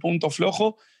tiene su punto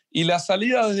flojo y la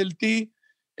salida desde el tee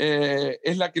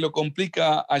es la que lo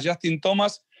complica a Justin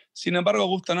Thomas. Sin embargo,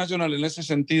 Augusta National en ese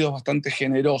sentido es bastante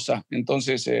generosa.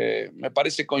 Entonces, me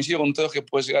parece, coincido con ustedes, que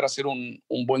puede llegar a ser un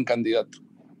buen candidato.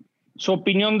 ¿Su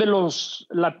opinión de los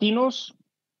latinos?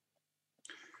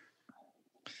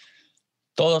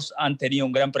 Todos han tenido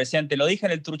un gran presente. Lo dije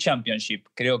en el Tour Championship.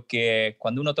 Creo que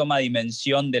cuando uno toma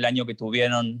dimensión del año que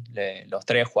tuvieron los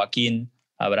tres, Joaquín,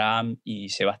 Abraham y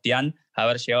Sebastián,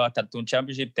 haber llegado hasta el Tour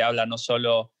Championship te habla no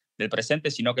solo del presente,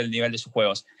 sino que el nivel de sus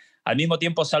juegos. Al mismo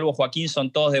tiempo, salvo Joaquín,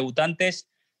 son todos debutantes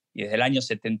y desde el año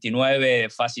 79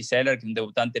 fácil seller que un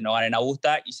debutante no gana en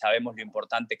Augusta y sabemos lo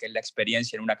importante que es la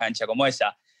experiencia en una cancha como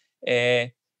esa.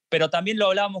 Pero también lo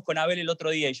hablábamos con Abel el otro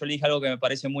día y yo le dije algo que me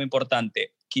parece muy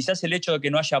importante. Quizás el hecho de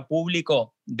que no haya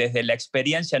público desde la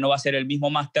experiencia no va a ser el mismo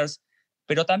Masters,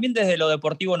 pero también desde lo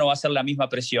deportivo no va a ser la misma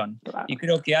presión. Claro. Y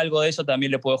creo que algo de eso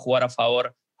también le puede jugar a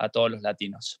favor a todos los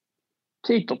latinos.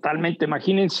 Sí, totalmente.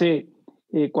 Imagínense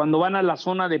cuando van a la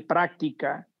zona de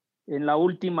práctica en la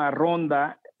última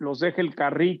ronda, los deja el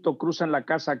carrito, cruzan la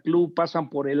casa club, pasan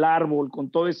por el árbol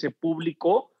con todo ese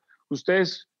público.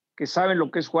 Ustedes que saben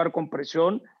lo que es jugar con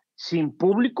presión, sin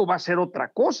público va a ser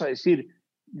otra cosa. Es decir,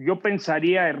 yo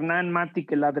pensaría, Hernán, Mati,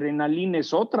 que la adrenalina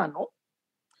es otra, ¿no?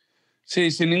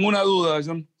 Sí, sin ninguna duda,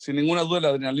 John. Sin ninguna duda la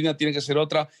adrenalina tiene que ser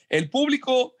otra. El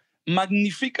público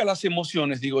magnifica las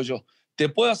emociones, digo yo. Te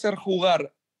puede hacer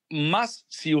jugar más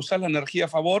si usas la energía a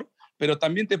favor, pero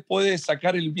también te puede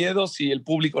sacar el miedo si el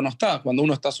público no está. Cuando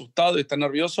uno está asustado y está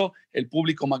nervioso, el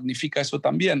público magnifica eso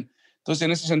también. Entonces,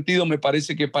 en ese sentido, me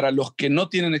parece que para los que no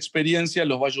tienen experiencia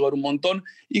los va a ayudar un montón.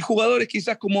 Y jugadores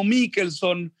quizás como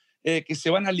Mickelson, que se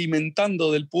van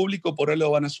alimentando del público, por ahí lo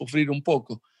van a sufrir un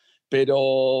poco.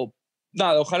 Pero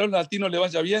nada, ojalá a los latinos le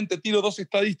vaya bien. Te tiro 2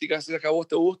 estadísticas, si a vos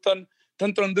te gustan.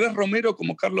 Tanto Andrés Romero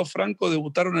como Carlos Franco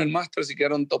debutaron en el Masters y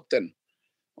quedaron top 10.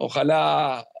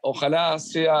 Ojalá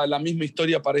sea la misma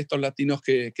historia para estos latinos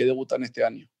que debutan este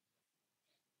año.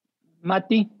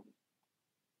 Mati.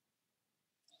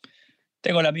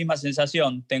 Tengo la misma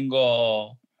sensación,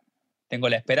 tengo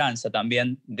la esperanza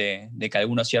también de que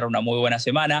alguno cierre una muy buena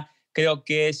semana. Creo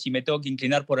que si me tengo que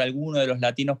inclinar por alguno de los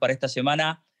latinos para esta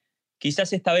semana,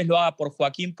 quizás esta vez lo haga por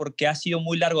Joaquín porque ha sido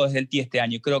muy largo desde el tee este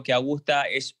año. Creo que Augusta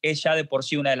es ya de por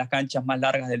sí una de las canchas más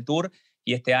largas del Tour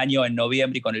y este año en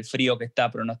noviembre y con el frío que está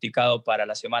pronosticado para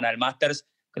la semana del Masters,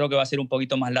 creo que va a ser un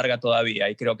poquito más larga todavía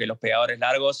y creo que los pegadores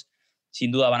largos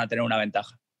sin duda van a tener una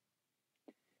ventaja.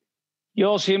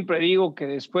 Yo siempre digo que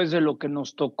después de lo que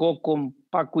nos tocó con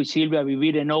Paco y Silvia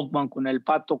vivir en Oakman con el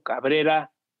Pato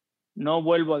Cabrera, no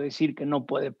vuelvo a decir que no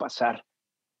puede pasar.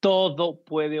 Todo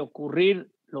puede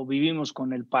ocurrir. lo vivimos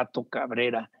con el Pato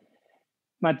Cabrera.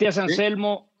 Matías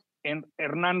Anselmo,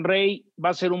 Hernán Rey, va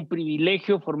a ser un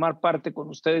privilegio formar parte con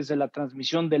ustedes de la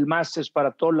transmisión del Masters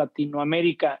para toda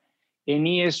Latinoamérica en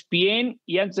ESPN.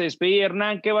 Y antes de despedir,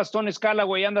 Hernán, ¿qué bastones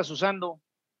Callaway andas usando?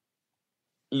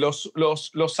 Los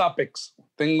Apex.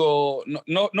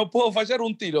 No puedo fallar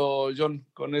un tiro, John,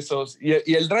 con esos.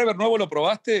 ¿Y el driver nuevo lo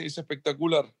probaste? Es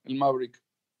espectacular, el Maverick.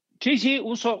 Sí,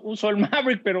 uso el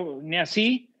Maverick, pero ni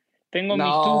así. Tengo mis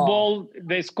 2 ball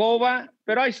de escoba,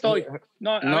 pero ahí estoy.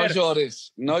 No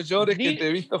llores que te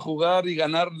he visto jugar y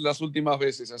ganar las últimas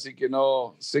veces, así que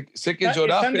no, sé que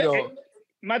llorás, pero...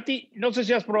 Mati, no sé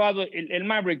si has probado el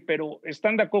Maverick, pero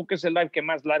están de acuerdo que es el drive que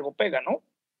más largo pega, ¿no?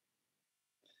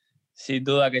 Sin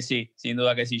duda que sí.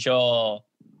 Yo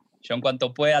en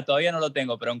cuanto pueda, todavía no lo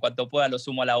tengo, pero en cuanto pueda lo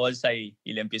sumo a la bolsa y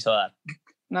le empiezo a dar.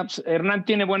 No, pues Hernán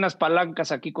tiene buenas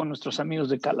palancas aquí con nuestros amigos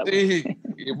de Callaway. Sí,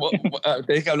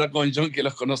 tenés que hablar con John, que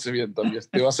los conoce bien también.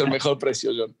 Te va a hacer mejor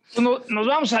precio, John. Nos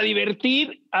vamos a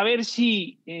divertir, a ver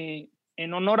si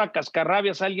en honor a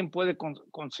Cascarrabias alguien puede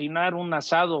cocinar un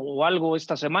asado o algo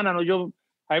esta semana, ¿no?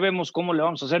 Ahí vemos cómo le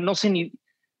vamos a hacer. No sé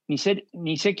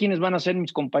ni sé quiénes van a ser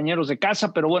mis compañeros de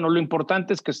casa, pero bueno, lo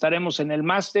importante es que estaremos en el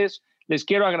Masters. Les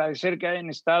quiero agradecer que hayan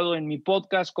estado en mi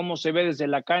podcast, Cómo se ve desde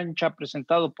la cancha,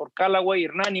 presentado por Callaway,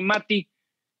 Hernán y Mati.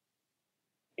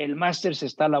 El Masters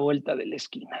está a la vuelta de la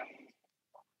esquina.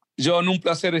 John, un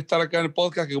placer estar acá en el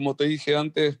podcast, que como te dije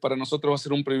antes, para nosotros va a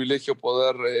ser un privilegio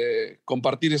poder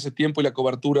compartir ese tiempo y la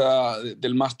cobertura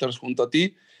del Masters junto a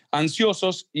ti.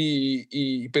 Ansiosos,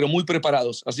 pero muy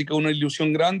preparados. Así que una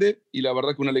ilusión grande y la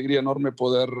verdad que una alegría enorme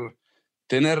poder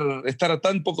estar a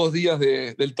tan pocos días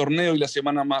del torneo y la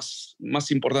semana más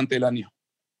importante del año.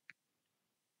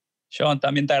 John,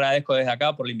 también te agradezco desde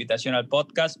acá por la invitación al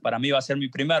podcast. Para mí va a ser mi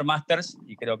primer Masters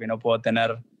y creo que no puedo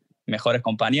tener mejores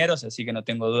compañeros, así que no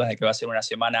tengo dudas de que va a ser una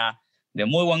semana de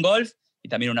muy buen golf y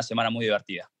también una semana muy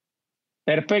divertida.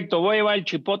 Perfecto, voy a llevar el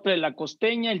chipotle de la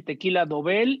costeña, el tequila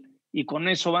Dobel, y con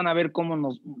eso van a ver cómo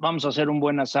nos vamos a hacer un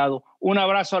buen asado. Un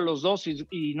abrazo a los dos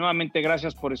y nuevamente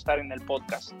gracias por estar en el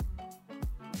podcast.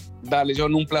 Dale,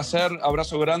 John, un placer,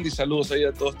 abrazo grande y saludos ahí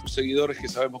a todos tus seguidores, que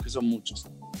sabemos que son muchos.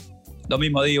 Lo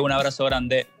mismo digo, un abrazo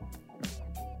grande.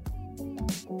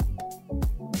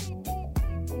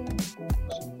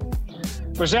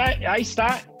 Pues ahí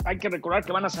está, hay que recordar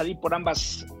que van a salir por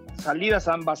ambas salidas,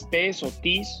 ambas T's o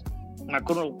T's. Me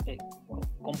acuerdo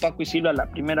con Paco y Silva la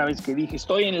primera vez que dije,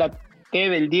 estoy en la T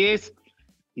del 10,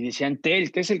 y decían T,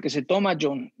 el T es el que se toma,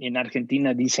 John, y en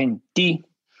Argentina dicen T.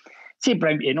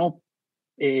 Siempre ¿no?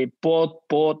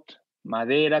 Pot,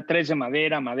 madera, 3 de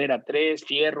madera 3,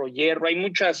 fierro, hierro. Hay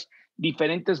muchas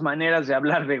diferentes maneras de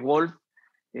hablar de golf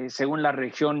según la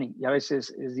región y a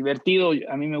veces es divertido.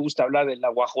 A mí me gusta hablar de la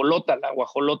guajolota. La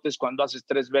guajolota es cuando haces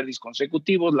 3 birdies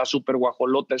consecutivos, la super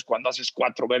guajolota es cuando haces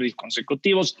 4 birdies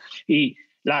consecutivos y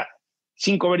la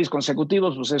 5 birdies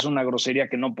consecutivos pues es una grosería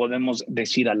que no podemos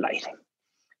decir al aire.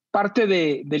 Parte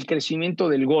del crecimiento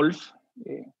del golf,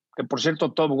 que por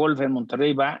cierto Top Golf en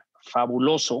Monterrey va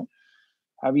fabuloso.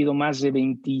 Ha habido más de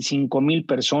 25,000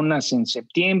 personas en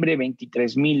septiembre,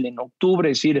 23,000 en octubre,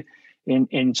 es decir,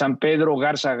 en San Pedro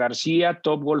Garza García,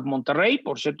 Top Golf Monterrey.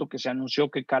 Por cierto que se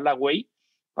anunció que Callaway,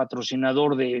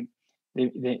 patrocinador de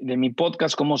mi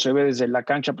podcast, Cómo se ve desde la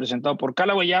cancha, presentado por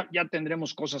Callaway, ya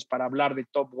tendremos cosas para hablar de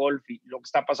Top Golf y lo que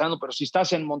está pasando, pero si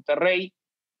estás en Monterrey,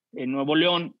 en Nuevo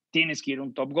León, tienes que ir a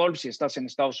un Top Golf. Si estás en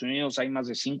Estados Unidos, hay más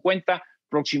de 50.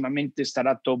 Próximamente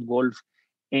estará Top Golf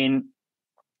en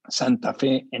Santa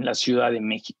Fe, en la Ciudad de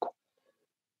México.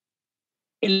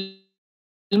 El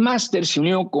Masters se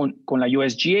unió con la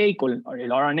USGA, con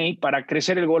el R&A, para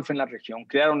crecer el golf en la región.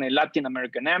 Crearon el Latin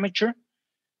American Amateur,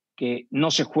 que no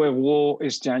se jugó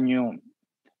este año,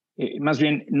 más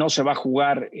bien no se va a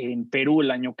jugar en Perú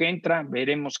el año que entra.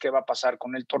 Veremos qué va a pasar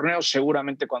con el torneo.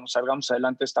 Seguramente cuando salgamos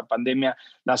adelante de esta pandemia,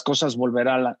 las cosas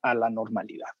volverán a la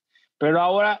normalidad. Pero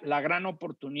ahora la gran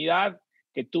oportunidad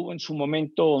que tuvo en su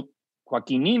momento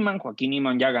Joaquín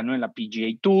Niemann ya ganó en la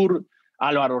PGA Tour.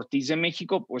 Álvaro Ortiz de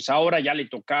México, pues ahora ya le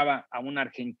tocaba a un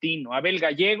argentino, Abel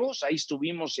Gallegos. Ahí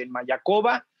estuvimos en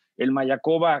Mayacoba,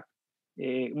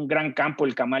 un gran campo,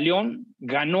 el Camaleón.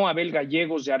 Ganó Abel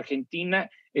Gallegos de Argentina,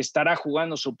 estará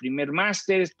jugando su primer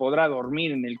Masters, podrá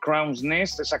dormir en el Crown's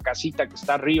Nest, esa casita que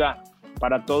está arriba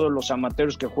para todos los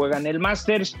amateurs que juegan el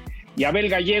Masters. Y Abel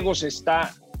Gallegos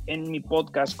está en mi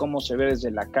podcast Cómo se ve desde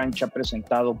la cancha,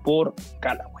 presentado por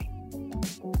Callaway.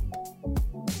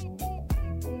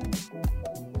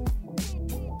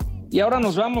 Y ahora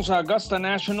nos vamos a Augusta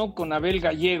National con Abel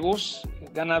Gallegos,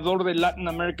 ganador del Latin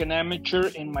American Amateur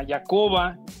en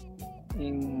Mayacoba,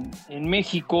 en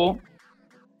México.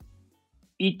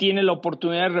 y tiene la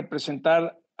oportunidad de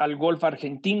representar al golf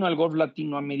argentino, al golf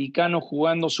latinoamericano,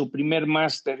 jugando su primer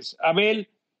Masters. Abel,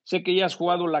 sé que ya has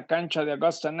jugado la cancha de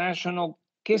Augusta National.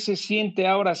 ¿Qué se siente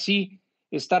ahora sí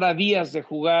estar a días de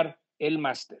jugar el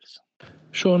Masters?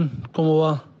 John, ¿cómo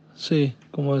va? Sí,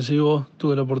 como decís vos,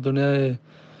 tuve la oportunidad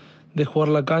de jugar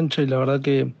la cancha y la verdad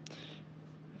que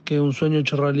es un sueño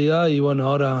hecho realidad, y bueno,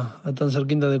 ahora a tan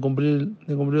cerquita de cumplir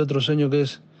otro sueño que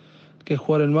es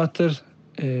jugar el Masters.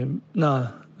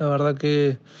 Nada, la verdad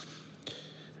que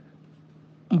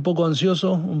un poco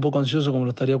ansioso como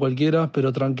lo estaría cualquiera,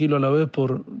 pero tranquilo a la vez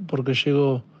porque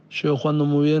llego jugando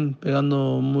muy bien,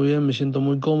 pegando muy bien, me siento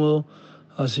muy cómodo,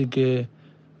 así que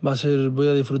voy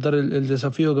a disfrutar el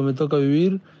desafío que me toca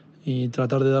vivir y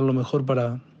tratar de dar lo mejor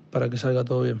para que salga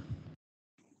todo bien.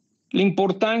 La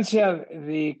importancia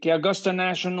de que Augusta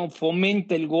National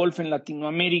fomente el golf en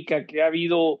Latinoamérica, que ha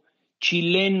habido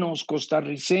chilenos,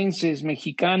 costarricenses,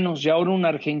 mexicanos y ahora un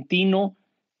argentino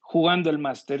jugando el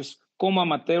Masters como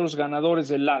amateurs ganadores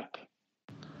del LARP.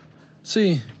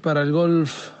 Sí, para el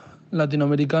golf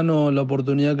latinoamericano la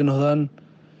oportunidad que nos dan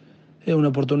es una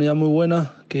oportunidad muy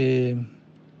buena, que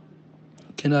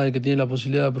tiene la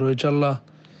posibilidad de aprovecharla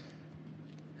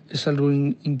es algo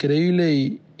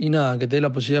increíble, y nada, que te dé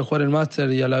la posibilidad de jugar el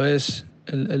Master y a la vez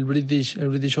el British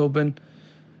Open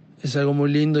es algo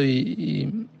muy lindo,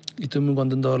 y estoy muy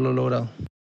contento de haberlo logrado.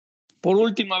 Por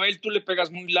último, Abel, tú le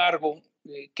pegas muy largo.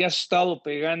 ¿Qué has estado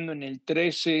pegando en el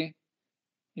 13,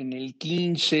 en el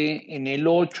 15, en el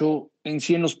 8, en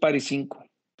 100 los pares 5?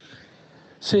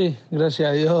 Sí, gracias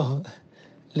a Dios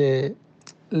le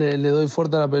doy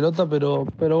fuerte a la pelota, pero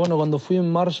bueno, cuando fui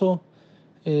en marzo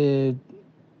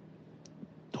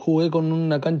jugué con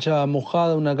una cancha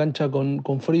mojada, una cancha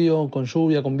con frío, con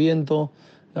lluvia, con viento.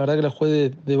 La verdad que la jugué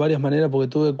de varias maneras porque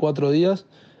tuve 4 días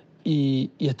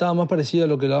y estaba más parecida a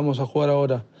lo que la vamos a jugar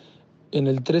ahora. En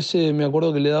el 13 me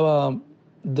acuerdo que le daba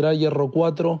drive hierro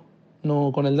 4,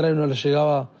 no, con el drive no le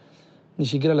llegaba, ni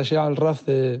siquiera le llegaba al RAF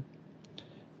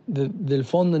del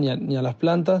fondo ni a las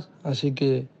plantas, así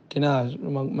que nada,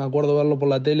 me acuerdo verlo por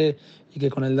la tele y que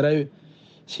con el drive,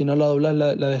 si no la doblás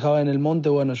la dejaba en el monte.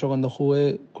 Bueno, yo cuando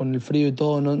jugué con el frío y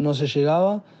todo no se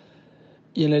llegaba,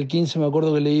 y en el 15 me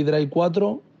acuerdo que le di drive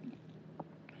 4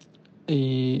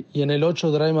 y en el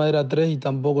 8 drive madera 3 y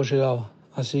tampoco llegaba,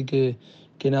 así que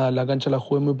nada, la cancha la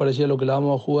jugué muy parecida a lo que la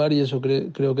vamos a jugar, y eso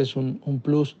creo que es un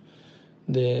plus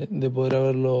de poder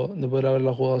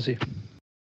haberla jugado así.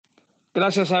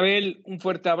 Gracias, Abel. Un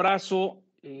fuerte abrazo.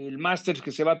 El Masters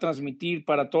que se va a transmitir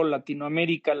para toda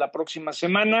Latinoamérica la próxima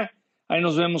semana. Ahí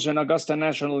nos vemos en Augusta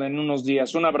National en unos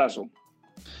días. Un abrazo.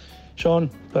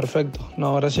 John, perfecto.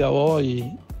 No, gracias a vos y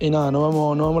nada,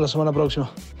 nos vemos la semana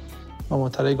próxima. Vamos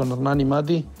a estar ahí con Hernán y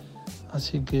Mati.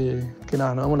 Así que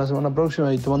nada, nos vemos la semana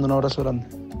próxima y te mando un abrazo grande.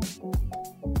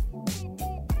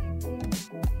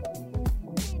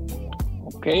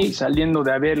 Ok, saliendo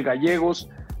de Abel Gallegos.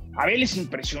 Abel es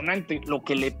impresionante lo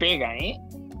que le pega, ¿eh?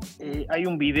 Hay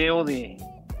un video de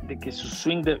que su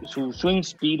swing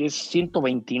speed es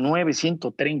 129,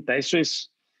 130. Eso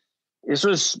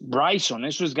es Bryson,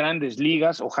 eso es Grandes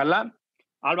Ligas. Ojalá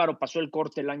Álvaro pasó el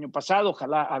corte el año pasado,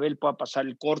 ojalá Abel pueda pasar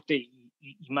el corte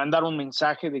y mandar un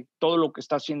mensaje de todo lo que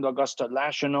está haciendo Augusta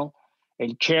National,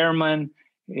 el chairman,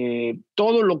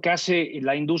 todo lo que hace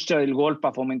la industria del golf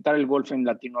para fomentar el golf en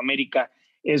Latinoamérica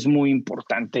es muy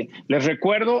importante. Les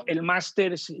recuerdo, el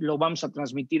Masters lo vamos a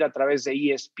transmitir a través de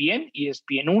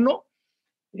ESPN 1.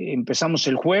 Empezamos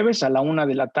el jueves a la 1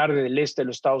 de la tarde del este de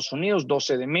los Estados Unidos,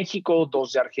 12 de México,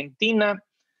 2 de Argentina,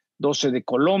 12 de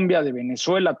Colombia, de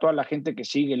Venezuela, toda la gente que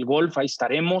sigue el golf, ahí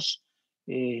estaremos.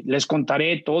 Les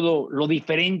contaré todo lo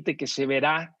diferente que se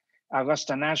verá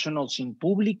Augusta National sin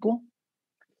público,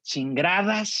 sin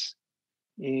gradas.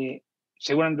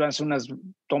 Seguramente van a ser unas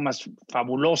tomas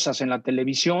fabulosas en la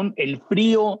televisión. El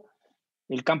frío,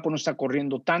 el campo no está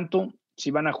corriendo tanto.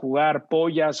 Si van a jugar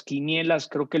pollas, quinielas,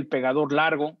 creo que el pegador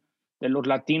largo de los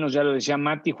latinos, ya lo decía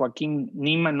Mati, Joaquín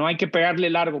Nima, no hay que pegarle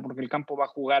largo porque el campo va a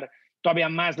jugar todavía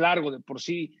más largo. De por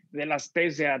sí, de las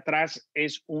T's de atrás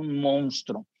es un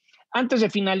monstruo. Antes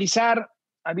de finalizar,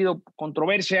 ha habido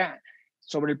controversia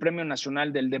sobre el Premio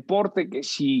Nacional del Deporte, que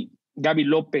si Gaby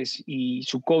López y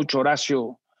su coach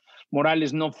Horacio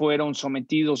Morales no fueron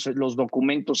sometidos los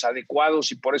documentos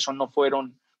adecuados y por eso no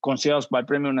fueron considerados para el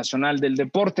Premio Nacional del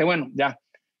Deporte. Bueno, ya,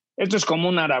 esto es como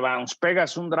un out of bounds.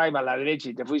 Pegas un drive a la derecha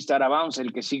y te fuiste out of bounds,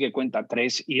 el que sigue cuenta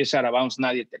 3 y ese out of bounds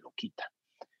nadie te lo quita.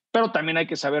 Pero también hay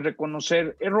que saber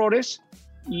reconocer errores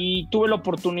y tuve la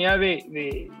oportunidad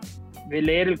de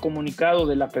leer el comunicado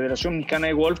de la Federación Mexicana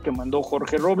de Golf que mandó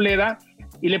Jorge Robleda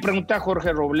y le pregunté a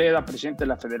Jorge Robleda, presidente de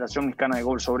la Federación Mexicana de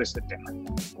Golf, sobre este tema.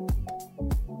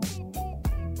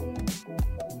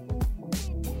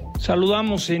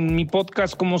 Saludamos en mi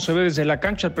podcast Cómo se ve desde la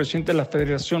cancha al presidente de la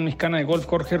Federación Mexicana de Golf,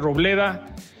 Jorge Robleda.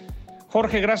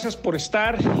 Jorge, gracias por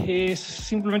estar.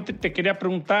 Simplemente te quería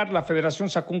preguntar, la Federación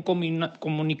sacó un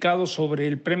comunicado sobre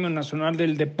el Premio Nacional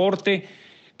del Deporte.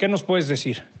 ¿Qué nos puedes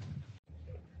decir?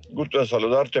 Gusto de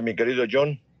saludarte, mi querido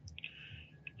John.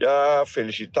 Ya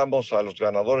felicitamos a los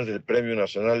ganadores del Premio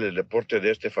Nacional del Deporte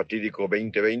de este fatídico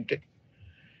 2020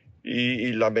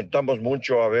 y lamentamos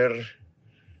mucho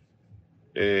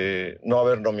no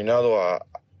haber nominado a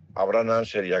Abraham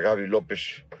Anser y a Gaby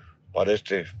López para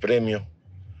este premio.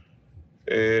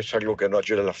 Es algo que no ha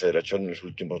hecho la Federación en los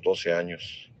últimos 12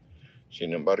 años.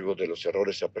 Sin embargo, de los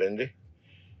errores se aprende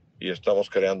y estamos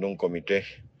creando un comité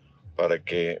para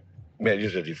que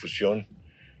medios de difusión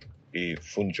y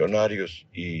funcionarios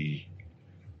y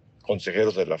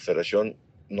consejeros de la Federación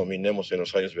nominemos en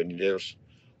los años venideros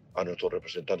a nuestros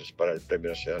representantes para el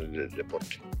Premio Nacional del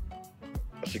Deporte.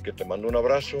 Así que te mando un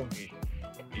abrazo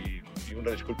y una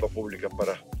disculpa pública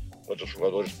para nuestros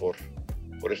jugadores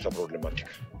por esta problemática.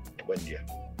 Buen día.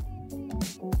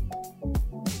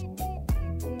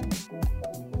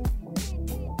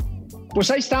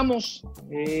 Pues ahí estamos.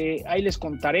 Ahí les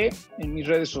contaré en mis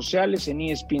redes sociales, en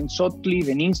ESPN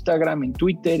Sotcliffe, en Instagram, en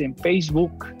Twitter, en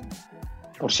Facebook.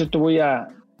 Por cierto,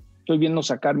 estoy viendo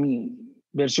sacar mi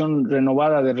versión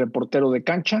renovada de Reportero de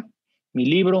Cancha, mi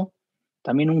libro,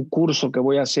 también un curso que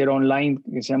voy a hacer online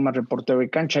que se llama Reportero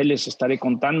de Cancha. Ahí les estaré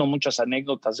contando muchas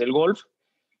anécdotas del golf.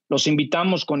 Los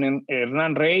invitamos con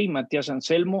Hernán Rey, Matías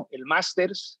Anselmo, el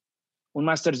Masters, un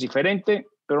Masters diferente,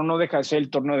 pero no deja de ser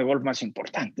el torneo de golf más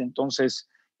importante. Entonces,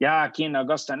 ya aquí en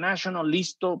Augusta National,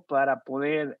 listo para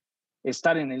poder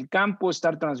estar en el campo,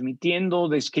 estar transmitiendo,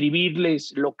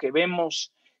 describirles lo que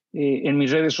vemos en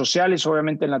mis redes sociales,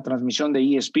 obviamente en la transmisión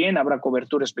de ESPN, habrá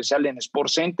cobertura especial en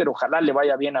Sports Center, ojalá le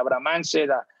vaya bien a Abraham Anser,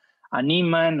 a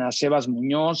Niemann, a Sebas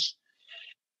Muñoz.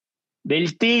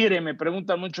 Del Tigre, me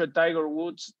preguntan mucho de Tiger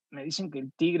Woods, me dicen que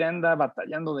el Tigre anda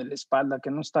batallando de la espalda,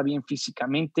 que no está bien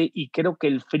físicamente y creo que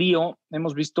el frío,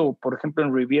 hemos visto por ejemplo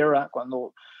en Riviera,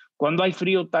 cuando hay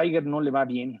frío Tiger no le va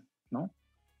bien, ¿no?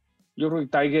 Yo creo que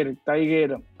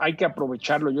Tiger hay que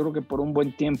aprovecharlo, yo creo que por un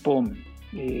buen tiempo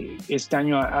este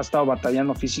año ha estado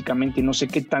batallando físicamente y no sé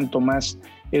qué tanto más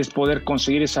es poder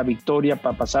conseguir esa victoria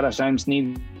para pasar a Sam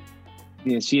Snead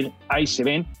y decir, ahí se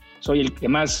ven, soy el que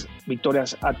más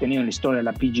victorias ha tenido en la historia de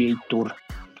la PGA Tour.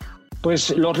 Pues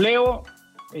los leo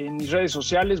en mis redes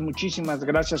sociales. Muchísimas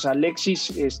gracias a Alexis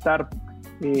estar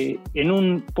en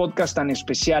un podcast tan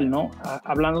especial, ¿no?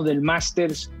 Hablando del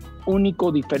Masters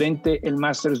único, diferente, el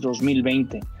Masters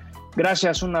 2020.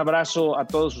 Gracias, un abrazo a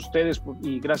todos ustedes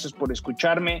y gracias por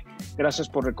escucharme, gracias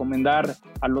por recomendar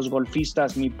a los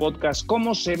golfistas mi podcast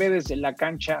Cómo se ve desde la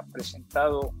cancha,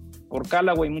 presentado por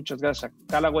Callaway. Muchas gracias a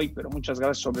Callaway, pero muchas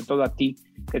gracias sobre todo a ti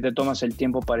que te tomas el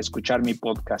tiempo para escuchar mi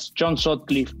podcast. John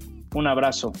Sutcliffe, un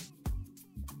abrazo.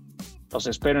 Los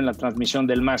espero en la transmisión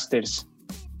del Masters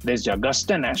desde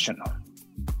Augusta National.